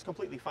wise, like it's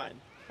completely fine.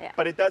 Yeah.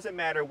 But it doesn't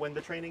matter when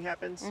the training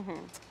happens.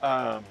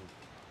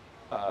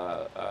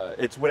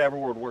 It's whatever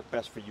would work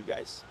best for you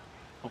guys.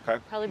 Okay.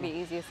 Probably be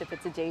easiest if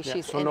it's a day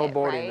she's So in no it,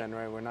 boarding right? then,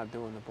 right? We're not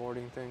doing the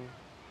boarding thing.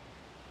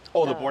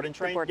 Oh, the board and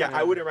train? board Yeah, and I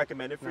train. wouldn't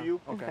recommend it for you.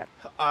 Okay.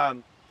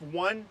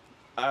 One,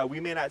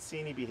 we may not see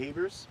any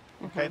behaviors.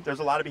 Okay, there's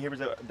a lot of behaviors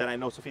that I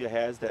know Sofia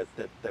has that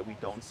we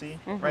don't see,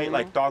 right?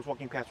 Like dogs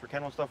walking past her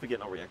kennel and stuff, we get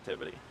no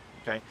reactivity.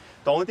 Okay,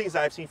 the only things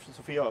I've seen from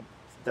Sofia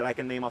that I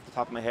can name off the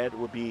top of my head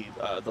would be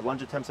the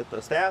lunge attempts at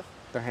the staff,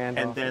 The handoff.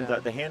 and then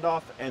the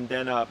handoff, and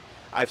then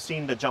I've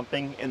seen the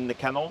jumping in the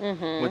kennel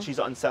when she's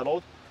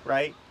unsettled,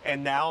 right?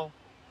 And now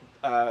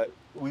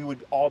we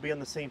would all be on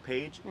the same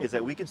page, is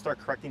that we can start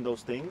correcting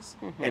those things,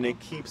 and it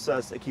keeps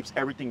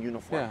everything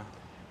uniform. Yeah.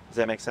 Does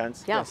that make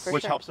sense? Yeah, for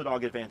Which sure. helps the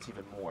dog advance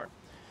even more.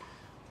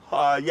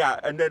 Yeah,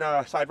 and then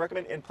so I'd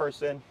recommend in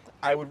person.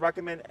 I would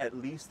recommend at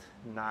least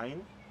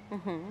 9.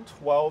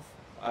 12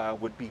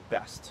 would be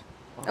best.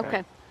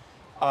 Okay.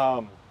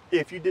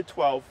 If you did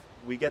 12,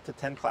 we get to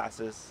 10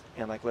 classes,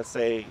 and like let's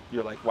say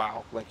you're like,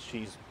 wow, like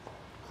she's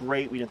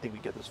great. We didn't think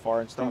we'd get this far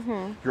and stuff.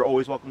 You're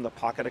always welcome to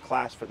pocket a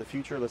class for the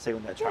future. Let's say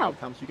when that child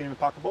comes, you can even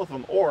pocket both of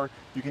them, or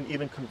you can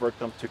even convert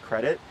them to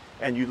credit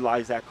and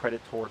utilize that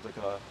credit towards like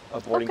a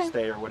boarding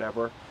stay or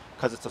whatever.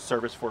 Because it's a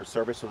service for a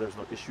service, so there's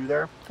no issue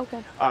there.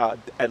 Okay.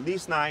 At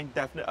least 9,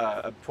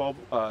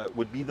 12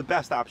 would be the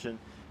best option.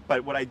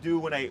 But what I do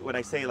when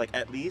I say like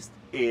at least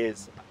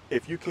is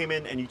if you came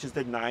in and you just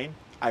did 9,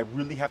 I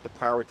really have to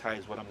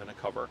prioritize what I'm going to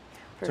cover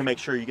to make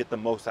sure you get the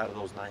most out of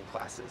those 9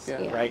 classes,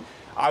 right?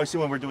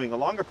 Obviously, when we're doing a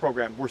longer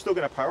program, we're still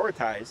going to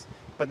prioritize.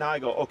 But now I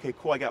go, okay,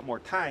 cool, I got more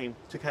time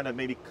to kind of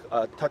maybe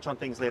touch on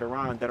things later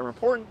on that are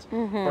important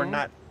or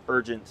not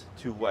urgent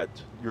to what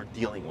you're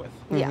dealing with.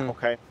 Yeah.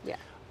 Okay. Yeah.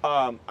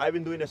 I've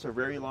been doing this a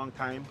very long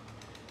time.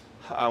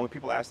 When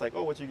people ask like,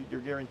 oh, what's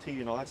your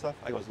guarantee and all that stuff,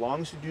 I go, as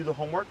long as you do the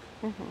homework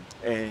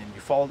and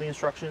you follow the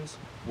instructions,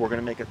 we're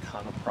going to make a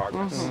ton of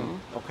progress.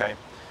 Okay.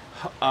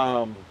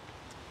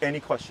 Any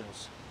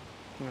questions?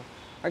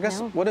 I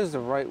guess what is the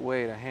right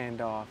way to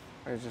hand off?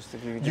 Or just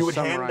if you Would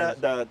summarize.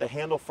 hand the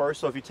handle first.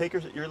 So if you take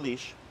your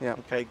leash,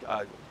 okay,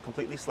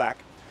 completely slack,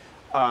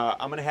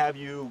 I'm going to have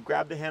you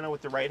grab the handle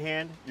with the right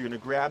hand. You're going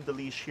to grab the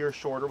leash here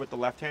shorter with the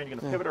left hand. You're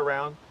going to pivot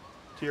around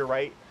to your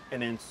right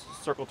and then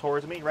circle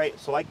towards me, right?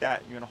 So like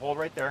that, you're going to hold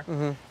right there.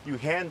 You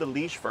hand the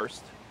leash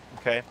first,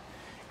 okay?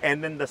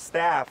 And then the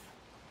staff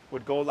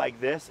would go like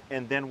this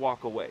and then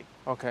walk away.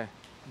 Okay.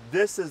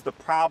 This is the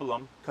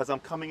problem because I'm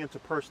coming into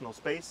personal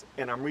space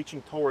and I'm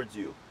reaching towards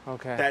you.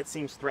 Okay. That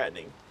seems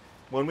threatening.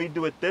 When we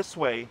do it this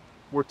way,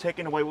 we're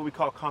taking away what we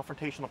call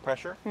confrontational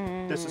pressure.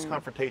 This is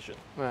confrontation.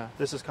 Yeah.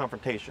 This is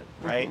confrontation,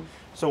 right?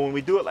 So when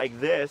we do it like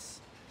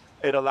this,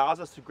 it allows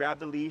us to grab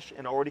the leash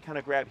and already kind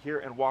of grab here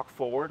and walk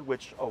forward,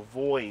 which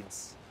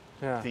avoids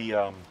the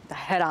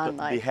head-on.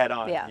 the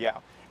head-on. Yeah.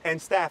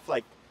 And staff,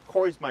 like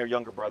Corey's my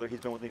younger brother. He's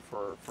been with me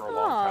for a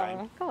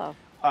long time. Cool.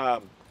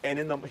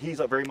 and he's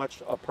very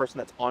much a person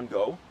that's on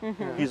go.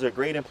 Mm-hmm. He's a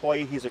great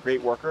employee. He's a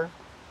great worker,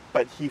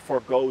 but he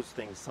forgoes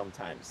things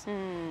sometimes.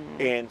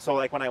 And so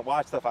like when I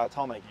watch stuff, I'll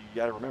tell him like, you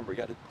got to remember, you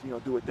got to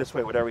do it this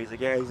way, whatever. He's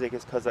like, yeah, it's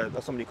because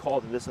somebody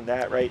called and this and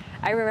that, right?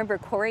 I remember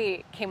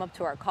Corey came up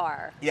to our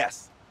car.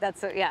 Yes.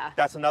 That's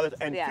another.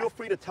 And feel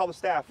free to tell the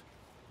staff,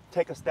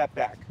 take a step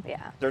back.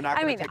 Yeah. They're not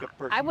going to take a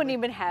person. I wouldn't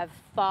even have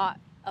thought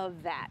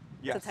of that,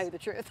 to Yes. tell you the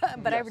truth.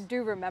 But I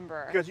do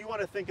remember. Because you want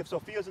to think, if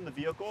Sophia's in the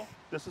vehicle,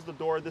 this is the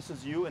door, this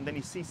is you, and then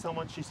she sees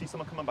someone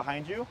coming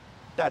behind you,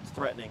 that's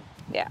threatening.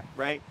 Yeah.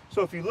 Right?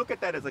 So if you look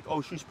at that as like,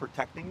 oh, she's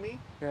protecting me,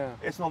 Yeah.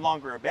 it's no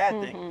longer a bad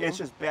thing. It's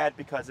just bad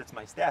because it's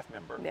my staff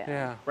member. Yeah.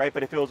 Yeah. Right?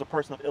 But if it was a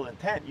person of ill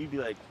intent, you'd be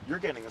like, you're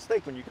getting a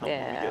steak when you when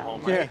you get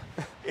home, right?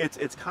 Yeah.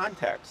 It's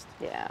context.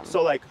 Yeah.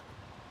 So like,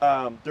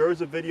 there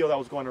was a video that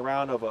was going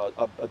around of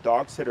a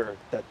dog sitter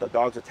that the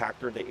dogs attacked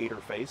her and they ate her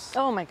face.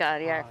 Oh my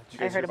God, yeah. Did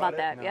you I guys heard hear about it?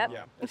 that. No. Yep.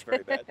 Yeah, it's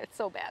very bad. It's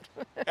so bad.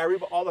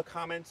 All the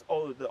comments,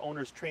 oh, the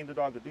owners trained the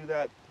dog to do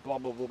that, blah,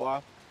 blah, blah,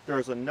 blah.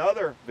 There's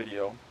another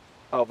video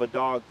of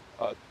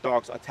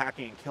dogs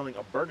attacking and killing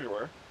a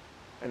burglar,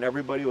 and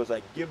everybody was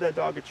like, give that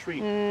dog a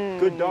treat.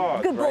 Good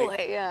dog, Good right?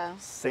 boy, yeah.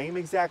 Same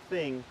exact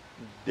thing,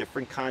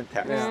 different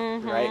context, Yeah.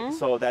 right?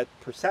 So that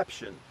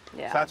perception.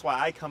 Yeah. So that's why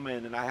I come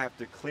in and I have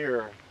to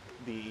clear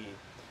the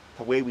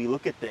way we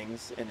look at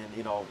things, and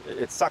then,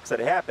 it sucks that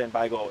it happened, but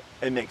I go,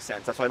 it makes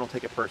sense. That's why I don't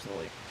take it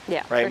personally. Yeah,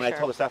 Right? for When I sure.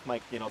 tell the staff, I'm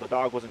like, the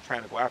dog wasn't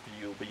trying to go after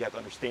you, but you have to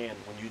understand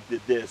when you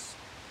did this,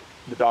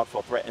 the dog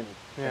felt threatened,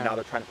 Yeah. and now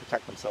they're trying to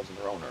protect themselves and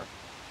their owner.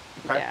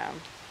 Okay? Yeah.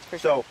 For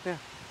sure. So, Yeah.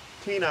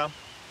 Tina,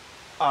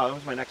 that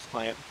was my next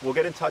client. We'll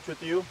get in touch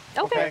with you.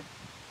 Okay.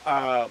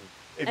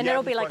 If And you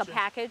it'll have be any like questions- a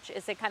package?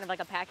 Is it kind of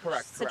like a package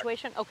Correct.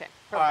 situation? Okay.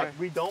 Perfect.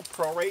 We don't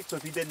prorate, so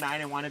if you did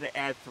 9 and wanted to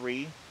add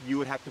 3, you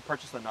would have to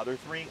purchase another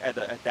 3 at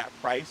that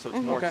price, so it's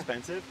more Okay.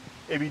 expensive.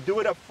 If you do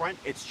it up front,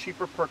 it's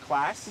cheaper per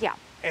class. Yeah.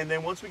 And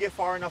then once we get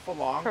far enough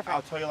along, Perfect.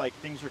 I'll tell you, like,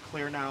 things are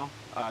clear now.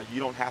 You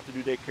don't have to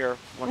do daycare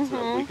once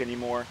a week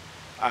anymore.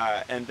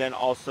 And then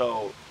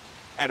also,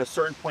 at a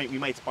certain point, we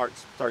might start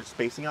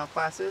spacing out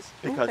classes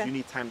because Okay. you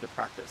need time to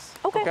practice.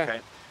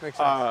 Okay. Makes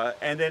sense.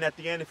 And then at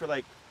the end, if you're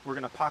like, we're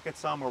going to pocket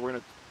some or we're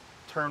going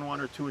to turn 1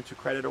 or 2 into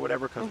credit or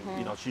whatever because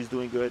she's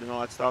doing good and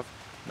all that stuff,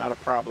 not a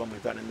problem.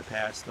 We've done it in the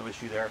past, no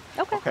issue there.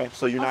 Okay.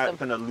 So you're Awesome. not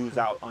going to lose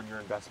out on your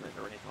investment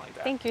or anything like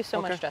that. Thank you so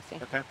Okay. much, Jesse.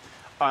 Okay.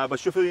 But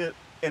she'll fill you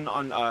in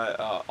on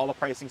all the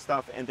pricing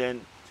stuff, and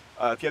then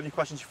if you have any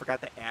questions you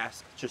forgot to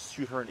ask, just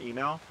shoot her an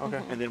email,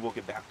 Okay. and then we'll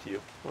get back to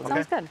you.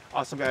 Sounds good.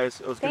 Awesome, guys.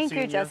 It was good Thank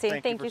seeing you, Jesse.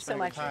 Thank Thank you you for so spending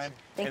much. the time.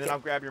 Thank and then you. I'll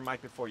grab your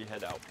mic before you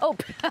head out. Oh,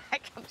 I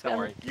Don't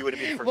worry. You would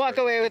have been the first walk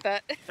person. away with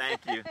that.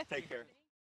 Thank you. Take care.